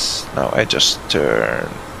nice. Now I just turn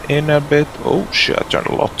in a bit. Oh shit, I turned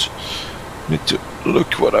a lot. Need to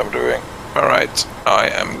look what I'm doing. Alright, I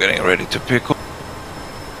am getting ready to pickle.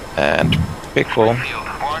 And pickle.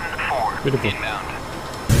 Beautiful.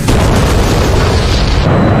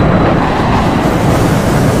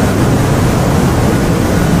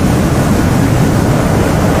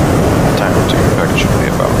 Time to impact should be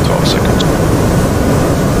about 12 seconds.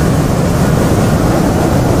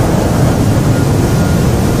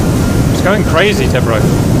 It's going crazy, Tebro.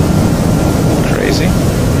 Crazy?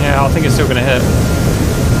 Yeah, I think it's still going to hit.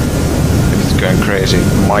 If it's going crazy,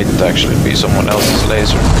 it might actually be someone else's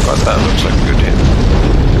laser, but that looks like a good hit.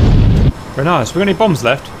 Very nice. We got any bombs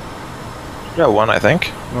left? Yeah, 1 I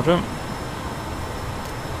think. Roger.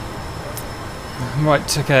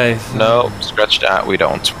 Right, okay. No, scratch that, we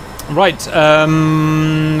don't. Right,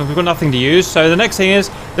 we've got nothing to use, so the next thing is,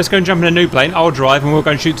 let's go and jump in a new plane, I'll drive and we'll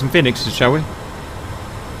go and shoot some Phoenixes, shall we?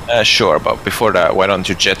 Sure, but before that, why don't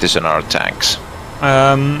you jettison our tanks?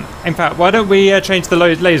 In fact, why don't we change the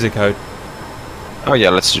laser code? Oh yeah,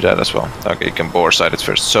 let's do that as well. Okay, you can bore sight it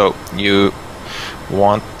first. So, you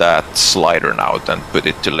want that slider now, then put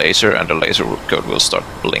it to laser and the laser code will start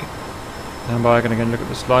blinking. Stand by, I'm going to go and look at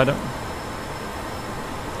the slider.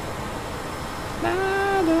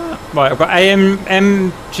 Right, I've got AM,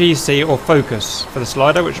 MGC or focus for the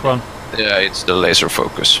slider, which one? Yeah, it's the laser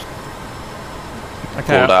focus.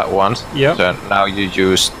 Okay. Pull that one. Yeah. So now you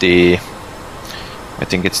use the, I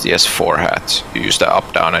think it's the S4 hat. You use the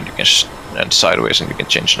up, down, and you can and sideways, and you can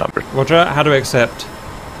change the number. Roger, how do we accept?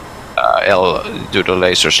 L, do the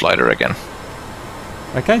laser slider again.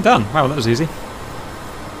 Okay, done. Wow, that was easy.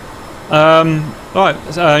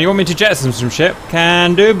 Right, you want me to jettison some ship?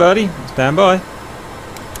 Can do, buddy. Stand by.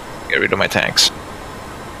 Get rid of my tanks.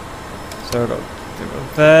 So I've got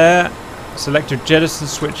there. Select your jettison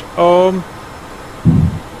switch on.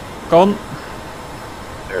 Gone.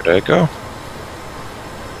 There they go.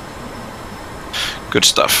 Good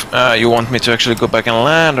stuff. You want me to actually go back and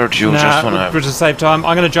land, or do you just want to... Nah, to save time.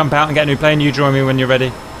 I'm going to jump out and get a new plane. You join me when you're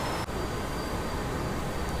ready.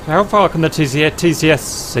 How far can the TCS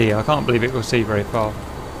see? I can't believe it will see very far.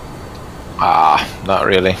 Not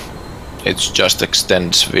really. It just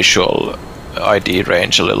extends visual ID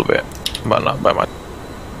range a little bit, but not by much.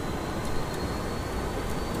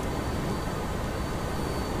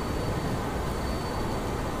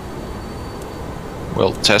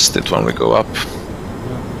 We'll test it when we go up.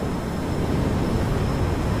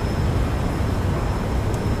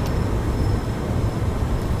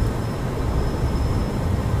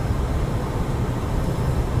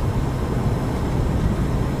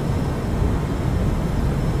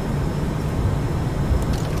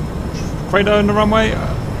 Crater on the runway.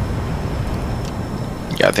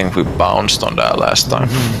 Yeah, I think we bounced on that last time.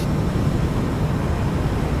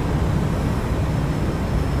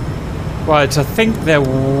 Right, I think they're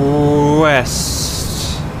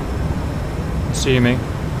west. Assuming.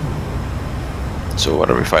 So what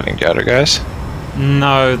are we fighting, the other guys?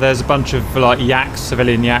 No, there's a bunch of like yaks,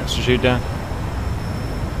 civilian yaks to shoot down.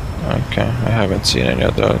 Okay, I haven't seen any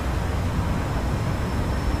of those.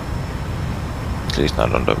 At least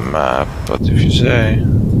not on the map, but if you say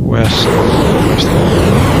west.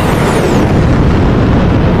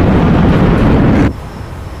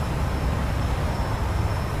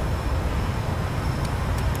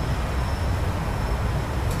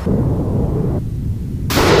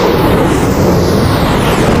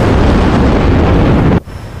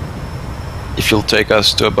 If you'll take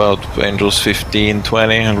us to about Angels 15,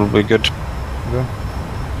 20, it'll be good. Yeah.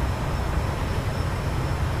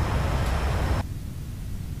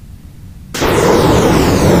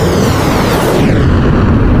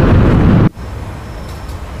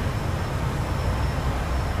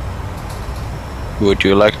 Would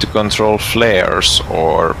you like to control flares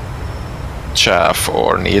or chaff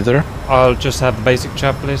or neither? I'll just have the basic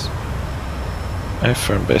chaff, please.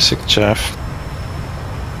 For basic chaff.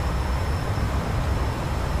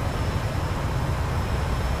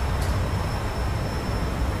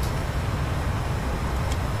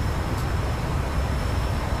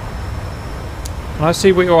 Can I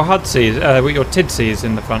see what your HUD sees, what your TID sees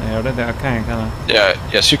in the front here? I don't think I can I? Yeah,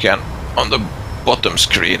 yes you can. On the bottom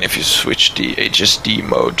screen if you switch the HSD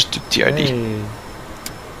mode to TID. Hey.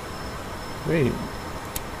 Wait.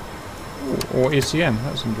 Or ECM,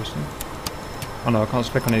 that's interesting. Oh no, I can't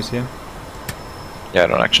click on ECM. Yeah, I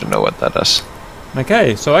don't actually know what that does.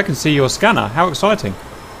 Okay, so I can see your scanner. How exciting.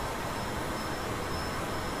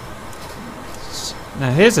 Now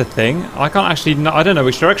here's the thing, I can't actually, I don't know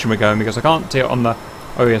which direction we're going because I can't see it on the,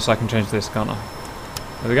 oh yes I can change this, can't I?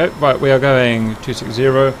 There we go, right, we are going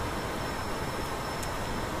 260.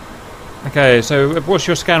 Okay, so what's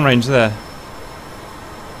your scan range there?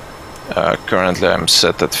 Currently I'm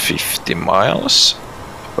set at 50 miles,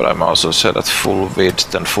 but I'm also set at full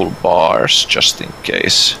width and full bars just in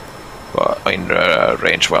case. But in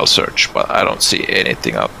range while search, but I don't see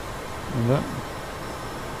anything up.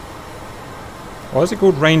 Why is it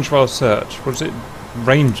called range while search? What is it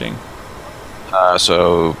ranging?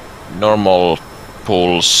 So normal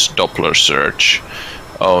pulse Doppler search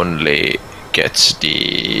only gets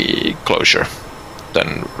the closure.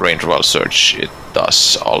 Then range while search it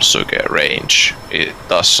does also get range. It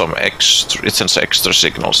does some extra. It sends extra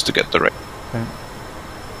signals to get the range. Okay.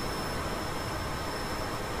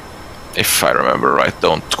 If I remember right,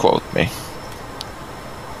 don't quote me.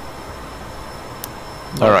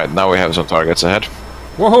 Alright, now we have some targets ahead.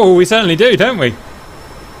 Whoa, we certainly do, don't we?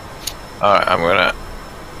 Alright, I'm gonna...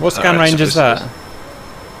 What scan range is that?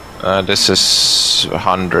 This is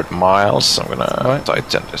 100 miles. I'm gonna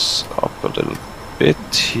tighten this up a little bit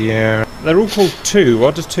here. They're all called 2.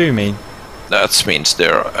 What does 2 mean? That means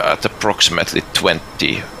they're at approximately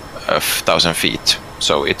 20,000 feet.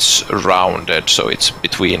 So it's rounded, so it's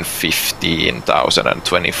between 15,000 and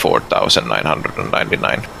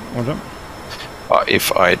 24,999. Okay.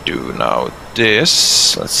 If I do now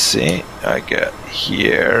this, let's see, I get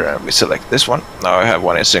here and we select this one. Now I have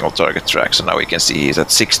one in single target track, so now we can see he's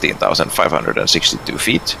at 16,562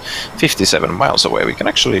 feet, 57 miles away. We can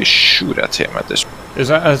actually shoot at him at this. Is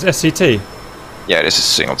that as SCT? Yeah, this is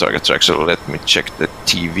single target track, so let me check the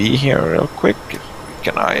TV here real quick. We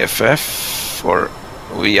can IFF or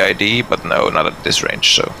VID, but no, not at this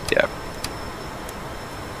range, so yeah.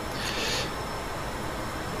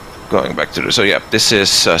 Going back to the, so yeah, this is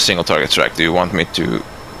single target track. Do you want me to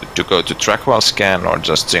go to track while scan or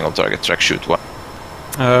just single target track shoot one?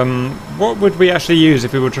 What would we actually use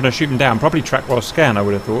if we were trying to shoot them down? Probably track while scan, I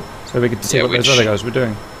would have thought, so we could see what those other guys were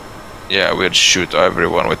doing. Yeah, we'd shoot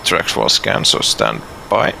everyone with track while scan, so stand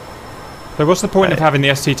by. So what's the point of having the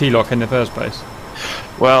STT lock in the first place?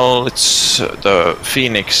 Well, it's the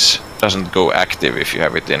Phoenix doesn't go active if you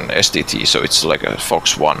have it in STT, so it's like a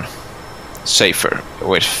Fox 1. Safer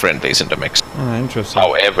with friendlies in the mix. Oh, interesting.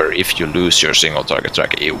 However, if you lose your single target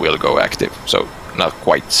track, it will go active, so not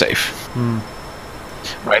quite safe.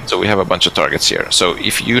 Right, so we have a bunch of targets here. So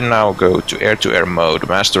if you now go to air mode,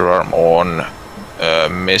 master arm on,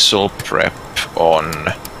 missile prep on,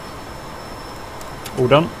 all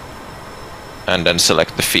done, and then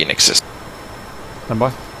select the Phoenixes. Stand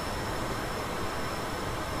by.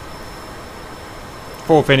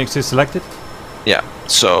 4 Phoenixes selected. Yeah,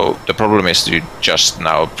 so the problem is you just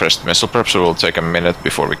now pressed missile prep, so it will take a minute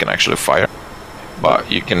before we can actually fire.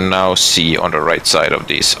 But you can now see on the right side of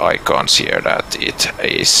these icons here that it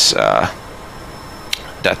is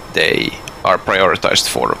that they are prioritized.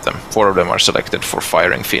 4 of them. 4 of them are selected for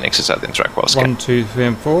firing Phoenixes at in track while scan. 1, 2, 3,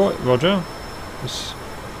 and 4. Roger. Yes.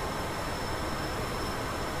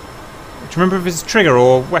 Do you remember if it's trigger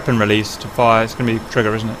or weapon release to fire? It's going to be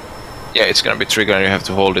trigger, isn't it? Yeah, it's going to be trigger and you have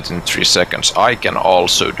to hold it in 3 seconds. I can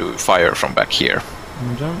also do fire from back here.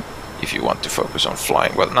 If you want to focus on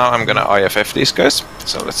flying. Well, now I'm going to IFF these guys.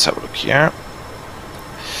 So let's have a look here.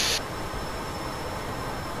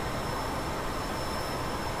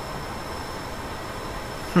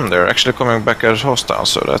 They're actually coming back as hostile,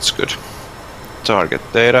 so that's good. Target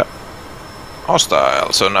data.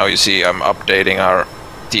 Hostile. So now you see I'm updating our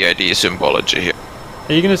TID symbology here.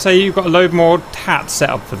 Are you going to say you've got a load more hats set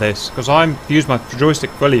up for this? Because I'm used my joystick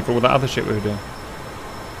fully for all that other shit we were doing.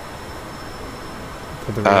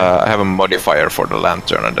 I have a modifier for the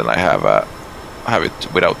lantern, and then I have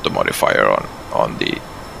it without the modifier on the.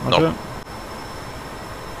 No.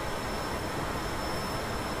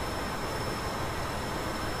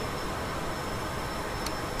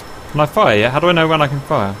 Can I fire yet? How do I know when I can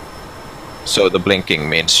fire? So the blinking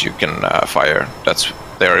means you can fire.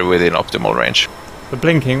 They're within optimal range. The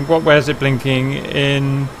blinking? Where's it blinking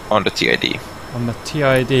in? On the TID. On the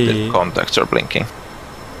TID. The contacts are blinking.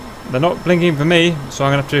 They're not blinking for me, so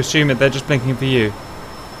I'm going to have to assume that they're just blinking for you.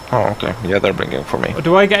 Oh, okay. Yeah, they're blinking for me.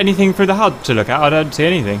 Do I get anything through the HUD to look at? I don't see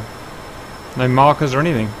anything. No markers or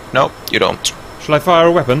anything. No, you don't. Shall I fire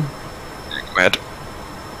a weapon? Go ahead.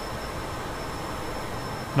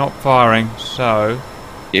 Not firing, so...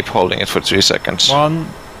 Keep holding it for 3 seconds.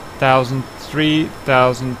 1,000,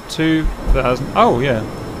 3,000, 2,000... Oh, yeah.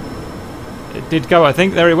 It did go, I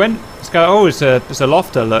think. There it went. Let's go. Oh, it's a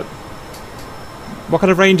lofter, look. What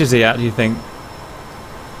kind of range is he at, do you think?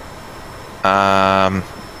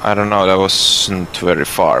 I don't know. That wasn't very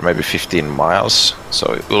far. Maybe 15 miles.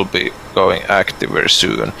 So it will be going active very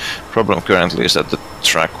soon. Problem currently is that the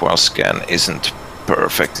track while scan isn't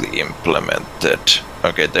perfectly implemented.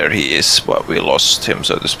 Okay, there he is, but we lost him,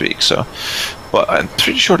 so to speak. So, but I'm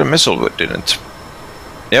pretty sure the missile didn't.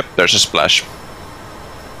 Yep, there's a splash.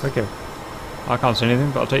 Okay. I can't see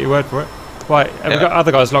anything, but I'll take your word for it. Right, have we got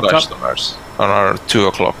other guys locked up? On our 2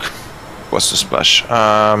 o'clock was the splash.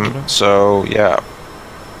 So, yeah.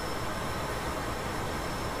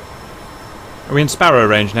 Are we in Sparrow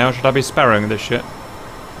range now? Should I be sparrowing this shit?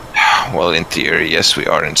 Well, in theory, yes, we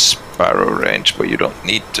are in Sparrow range, but you don't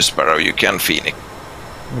need to Sparrow. You can Phoenix.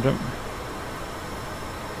 We don't.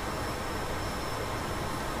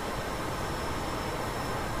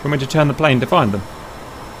 Can we to turn the plane to find them?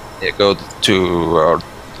 Yeah, go to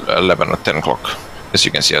 11 or 10 o'clock. As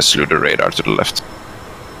you can see, I slew the radar to the left.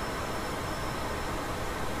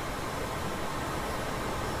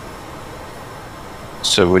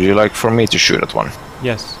 So would you like for me to shoot at one?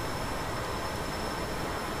 Yes.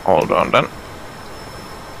 Hold on then.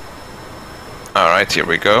 Alright, here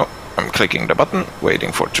we go. I'm clicking the button,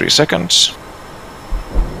 waiting for 3 seconds.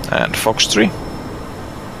 And Fox 3.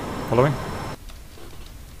 Following.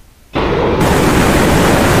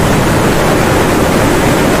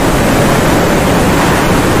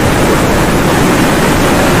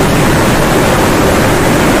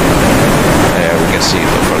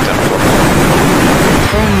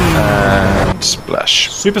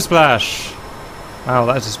 Splash. Super splash. Wow,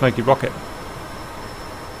 that is a smoky rocket.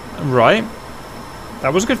 Right.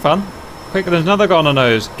 That was good fun. Quick, there's another guy on the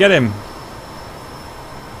nose. Get him.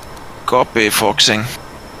 Copy, foxing.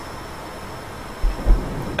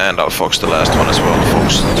 And I'll fox the last one as well.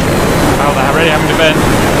 Fox. Wow, they're already having to bend.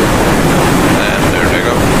 And there they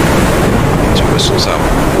go. 2 missiles out.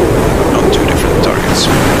 On 2 different targets.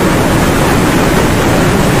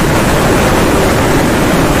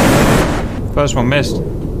 First one missed.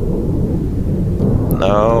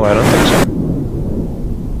 No, I don't think so.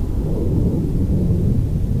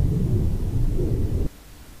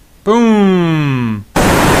 Boom!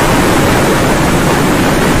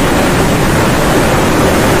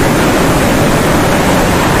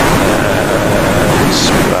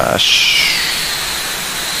 Splash.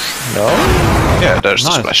 No? Yeah, there's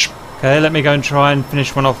the splash. Okay, let me go and try and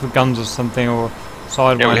finish one off with guns or something, or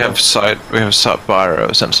sidewinder. Yeah, we have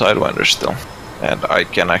Spyros and Sidewinder still. And I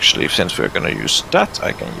can actually, since we're gonna use that,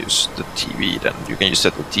 I can use the TV then. You can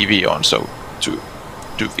set the TV on, so to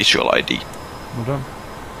do visual ID. Well done.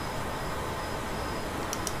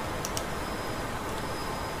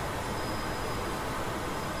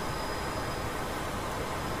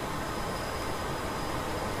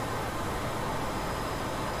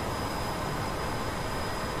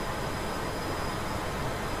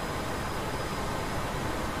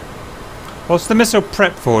 What's the missile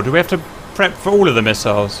prep for? Do we have to prep for all of the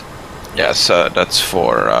missiles? Yes, that's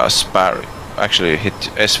for Sparrow. Actually, hit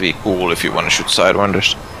SV cool if you want to shoot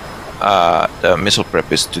Sidewinders. The missile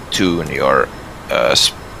prep is to tune your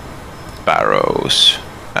Sparrows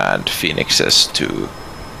and Phoenixes to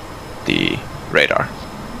the radar.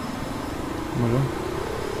 Well done.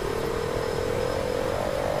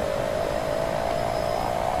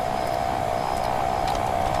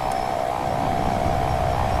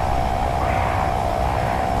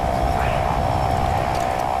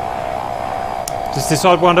 Does the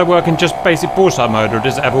Sidewinder work in just basic broadside mode, or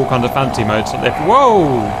does it have all kinds of fancy modes?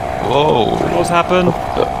 Whoa! Whoa! What's happened?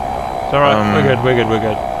 It's alright, we're good, we're good, we're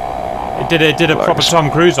good. It did a proper Tom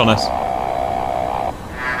Cruise on us.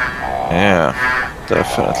 Yeah,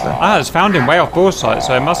 definitely. Ah, it's found him way off broadside,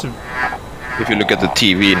 so it must have... If you look at the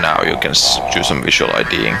TV now, you can do some visual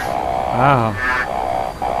IDing. Wow.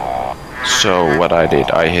 So what I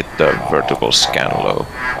did, I hit the vertical scan low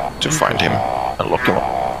to find him and lock him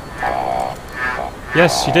up.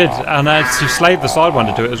 Yes, you did, and you slaved the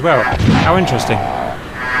Sidewinder to it as well. How interesting.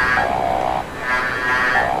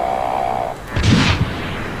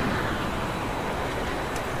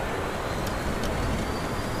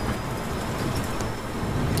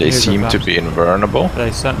 They seem to be invulnerable.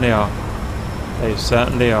 They certainly are. They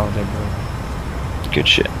certainly are, Deborah. Good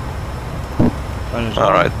shit.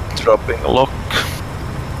 Alright, dropping a lock.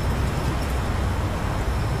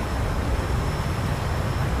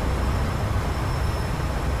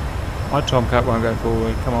 My Tomcat won't go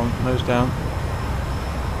forward. Come on, nose down.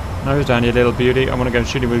 Nose down, you little beauty. I want to go and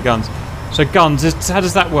shoot him with guns. So guns, how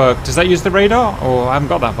does that work? Does that use the radar? Or I haven't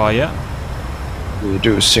got that far yet. We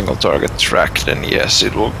do single target track, then yes,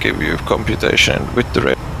 it will give you computation with the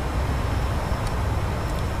radar.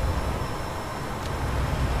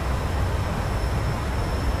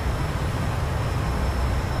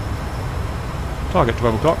 Target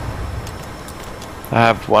 12 o'clock. I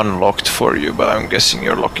have one locked for you, but I'm guessing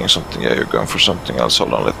you're locking something. Yeah, you're going for something else.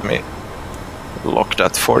 Hold on, let me lock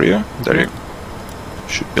that for you. There you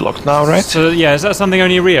should be locked now, right? So yeah, is that something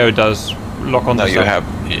only Rio does? Lock on. No, the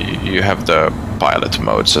you have the pilot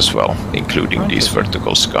modes as well, including these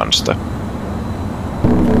vertical guns.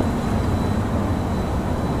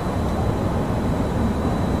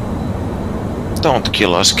 Don't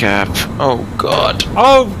kill us, Cap. Oh God.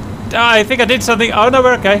 Oh, I think I did something. Oh no,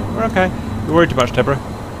 we're okay. We're okay. You're worried too much, Deborah.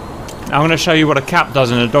 I'm going to show you what a Cap does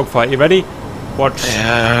in a dogfight. You ready? Watch.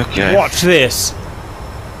 Yeah, okay. Watch this.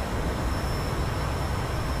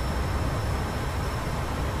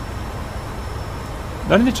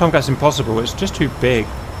 The only Tomcat's impossible. It's just too big.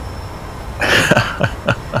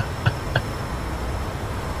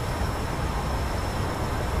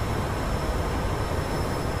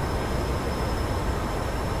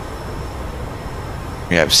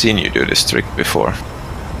 Yeah, I've seen you do this trick before.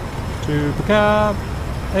 Super Cap.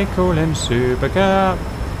 They call him Super Cap.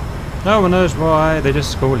 No one knows why. They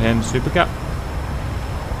just call him Super Cap.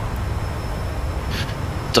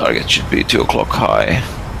 Target should be 2 o'clock high.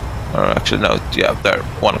 Or actually, no, yeah, there,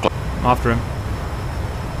 1 o'clock. After him.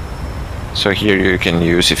 So here you can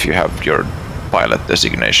use, if you have your pilot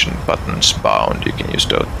designation buttons bound, you can use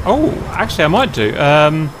those. Oh, actually I might do.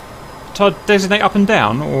 To designate up and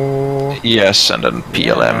down, or... Yes, and then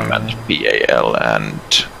PLM and PAL and...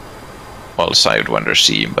 Well, Sidewinder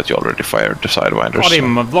C, but you already fired the Sidewinder. Got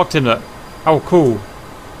him, I've locked him. Look. Oh, cool.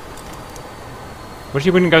 Wish he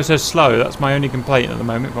wouldn't go so slow. That's my only complaint at the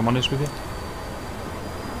moment, if I'm honest with you.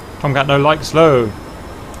 Tomcat no like slow.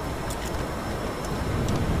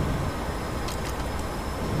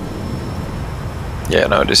 Yeah,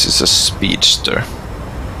 no, this is a speedster.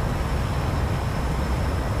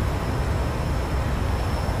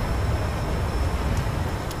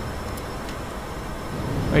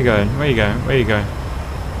 Where you going? Where you going? Where you going?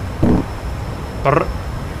 Brr.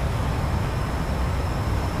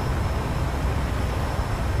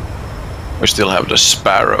 We still have the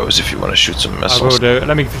Sparrows if you want to shoot some missiles. I will do.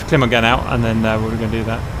 Let me climb again out and then we're going to do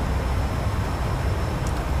that.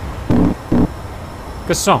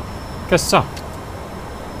 Good song. Good song.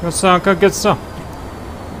 Good song. Good song.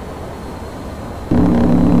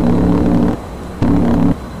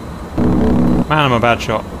 Man, I'm a bad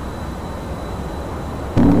shot.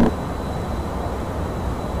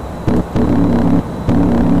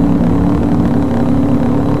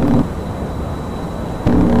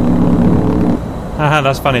 Haha,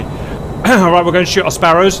 that's funny. Alright, we're going to shoot our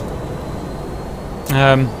Sparrows.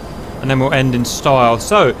 And then we'll end in style.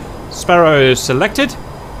 So, Sparrows selected.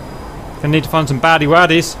 Gonna need to find some baddie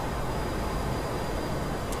waddies.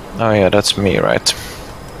 Oh yeah, that's me, right?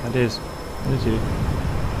 That is. That is you.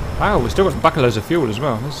 Wow, we've still got bucketloads of fuel as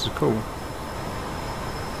well. This is cool.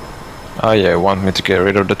 Oh yeah, you want me to get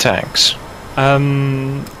rid of the tanks? I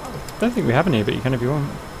don't think we have any, but you can if you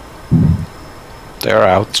want. They're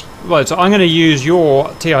out. Right, so I'm going to use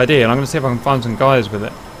your TID and I'm going to see if I can find some guys with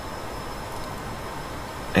it.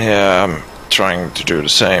 Yeah, I'm trying to do the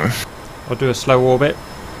same. I'll do a slow orbit.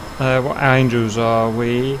 What angels are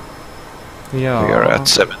we? We are at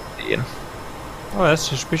 17. Oh, that's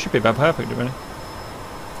just, we should be about perfect, really.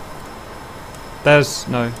 There's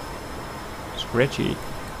no. It's Reggie.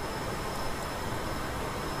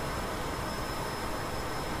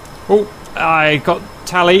 Oh, I got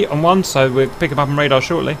tally on one, so we'll pick him up on radar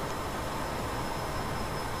shortly.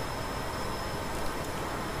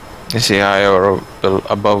 Is he high or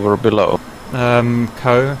above or below?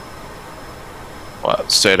 Co. Well,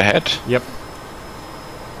 straight ahead? Yep.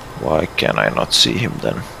 Why can I not see him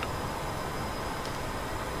then?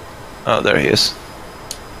 Oh, there he is.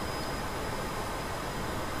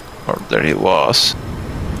 Or there he was.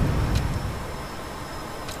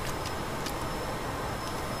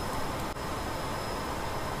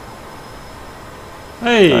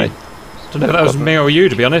 Hey! Right. Don't know if that was me or you,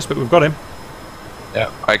 to be honest, but we've got him. Yeah,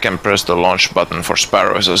 I can press the launch button for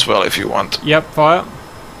Sparrows as well if you want. Yep, fire.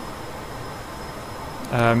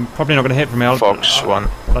 Probably not going to hit from here. Fox 1.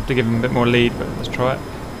 I'll have to give him a bit more lead, but let's try it.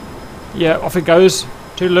 Yeah, off it goes.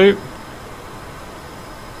 Toodaloo.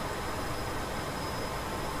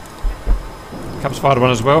 Cap's fired one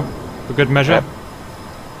as well, for good measure. Yep.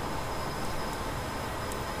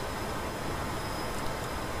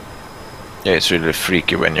 Yeah, it's really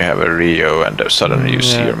freaky when you have a Rio and suddenly you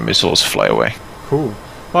see your missiles fly away. Cool.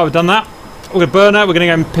 Right, we've done that. We're going to burn out. We're going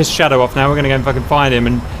to go and piss Shadow off now. We're going to go and fucking find him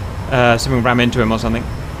and see if we can ram into him or something.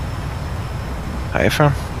 Hi,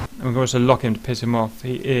 Efram. And we're going to lock him to piss him off.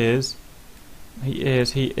 He is.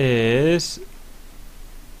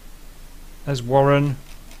 There's Warren.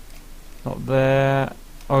 Not there.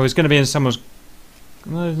 Oh, he's going to be in someone's...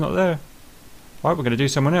 No, he's not there. Right, we're going to do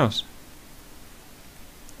someone else.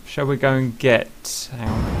 Shall we go and get... Hang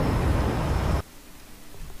on.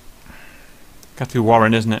 Got to be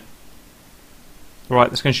Warren, isn't it? Right,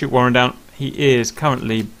 let's go and shoot Warren down. He is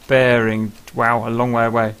currently bearing... Wow, a long way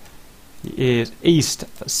away. He is east,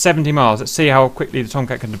 70 miles. Let's see how quickly the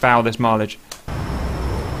Tomcat can devour this mileage.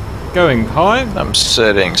 Going high. I'm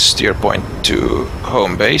setting steer point to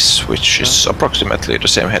home base, which is approximately the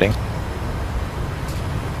same heading.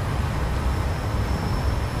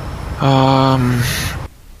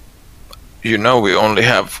 You know we only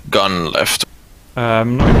have gun left.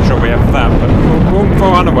 I'm not even sure we have that, but we'll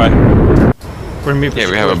run away. Yeah,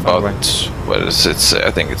 we have about, what is it? I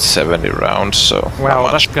think it's 70 rounds, so... Wow,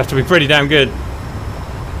 that's got to be pretty damn good.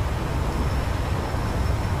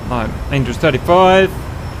 Right, Angel's 35.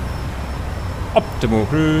 Optimal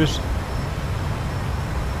cruise.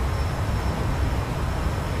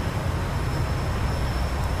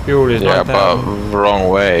 Fuel is yeah, but wrong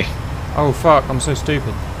way. Oh fuck, I'm so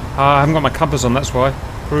stupid. I haven't got my compass on, that's why.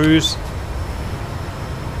 Cruise.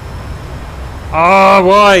 Ah,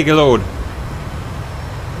 why, good lord?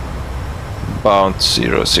 Bound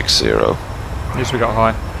 060. At least we got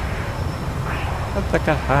high.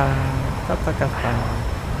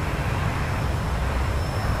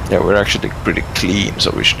 Yeah, we're actually pretty clean,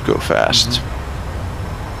 so we should go fast.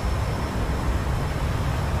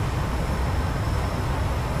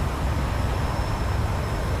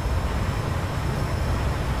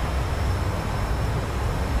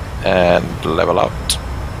 And level out.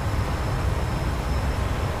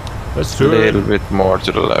 Let's do a little bit more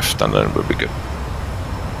to the left, and then we'll be good.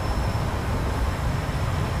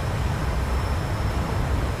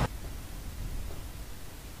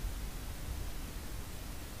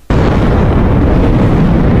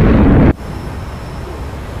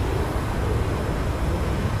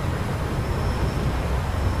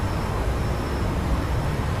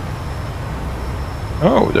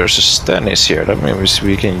 Oh, there's a Stennis here. That means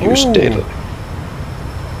we can use data.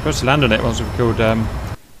 Got to land on it once we've killed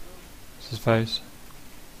what's his face.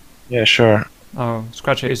 Yeah, sure. Oh,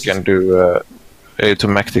 scratch it. You can do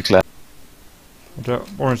automatic land.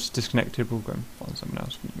 Orange is disconnected. We'll go and find someone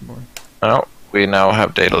else. Oh, we now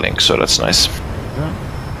have data link, so that's nice. Yeah.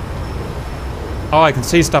 Oh, I can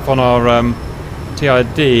see stuff on our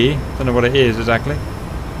TID. Don't know what it is exactly.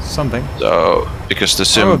 Something. So, because the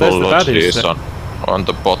symbol is on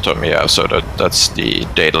the bottom, yeah, so that's the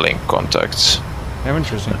data link contacts. How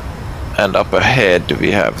interesting. And up ahead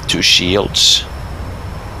we have two shields.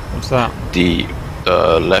 What's that? The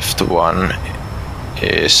left one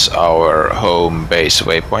is our home base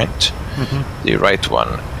waypoint. The right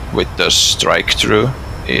one with the strike through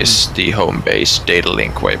is the home base data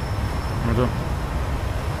link waypoint.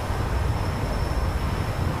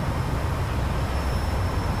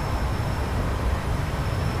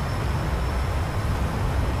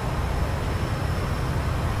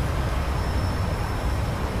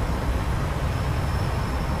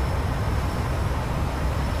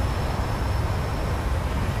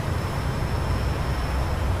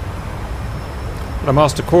 I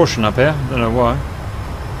master caution up here, don't know why.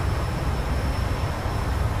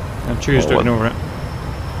 I choose to ignore it.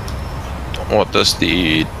 What does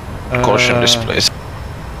the caution display?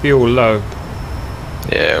 Fuel low.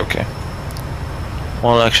 Yeah, okay.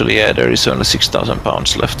 Well, actually, yeah, there is only 6,000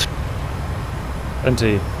 pounds left.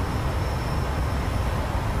 Plenty.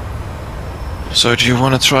 So do you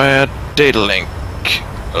want to try a data link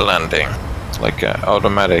landing? Like an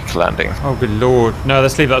automatic landing? Oh, good lord. No,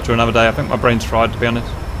 let's leave that to another day. I think my brain's fried, to be honest.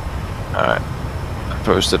 Alright. I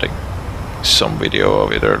posted some video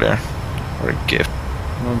of it earlier. Or a GIF.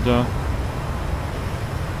 And, are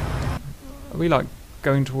we like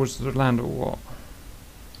going towards the land or what?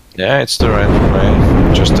 Yeah, it's the right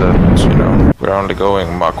way. Just that, you know, we're only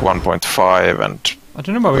going Mach 1.5 and I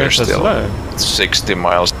don't know why we're going so slow. 60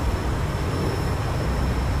 miles.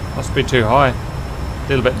 Must be too high. A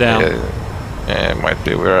little bit down. Yeah, it might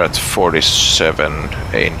be. We're at 47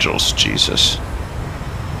 angels, Jesus.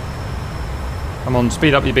 Come on,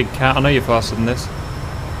 speed up, you big cat. I know you're faster than this.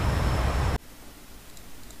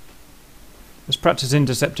 Let's practice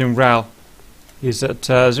intercepting RAL. He's at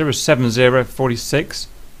 07046.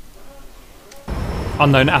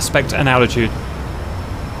 Unknown aspect and altitude.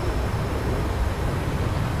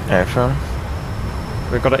 Affirm.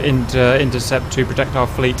 We've got to intercept to protect our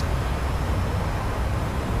fleet.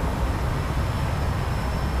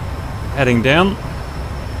 Heading down.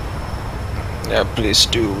 Yeah, please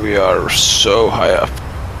do. We are so high up.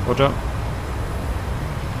 Roger.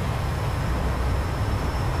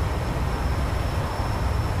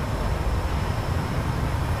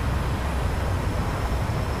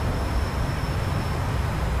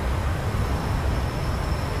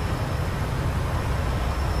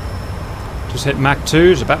 Just hit Mach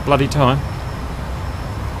 2, it's about bloody time.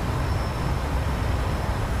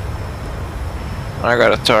 I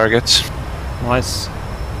got a target. Nice.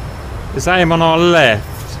 Is that him on our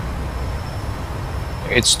left?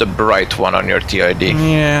 It's the bright one on your TID.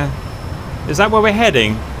 Yeah. Is that where we're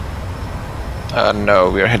heading?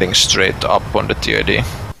 No, we're heading straight up on the TID.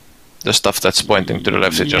 The stuff that's pointing to the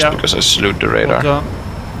left is just because I slewed the radar.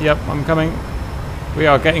 Yep, I'm coming. We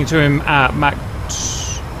are getting to him at Mach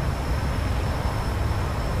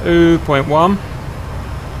 2.1.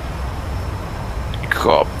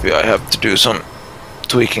 Copy, I have to do some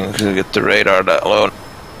tweaking to get the radar that low.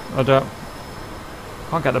 I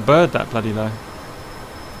can't get the bird that bloody low.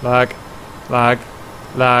 Lag.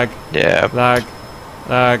 Yeah. Lag.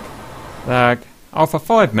 Oh, for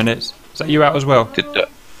 5 minutes. Is that you out as well?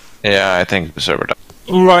 Yeah, I think the server died.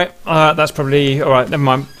 Alright, that's probably... Alright, never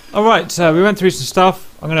mind. Alright, so we went through some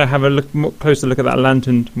stuff. I'm going to have a closer look at that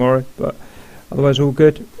lantern tomorrow, but otherwise all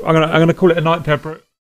good. I'm gonna call it a night, Pepper.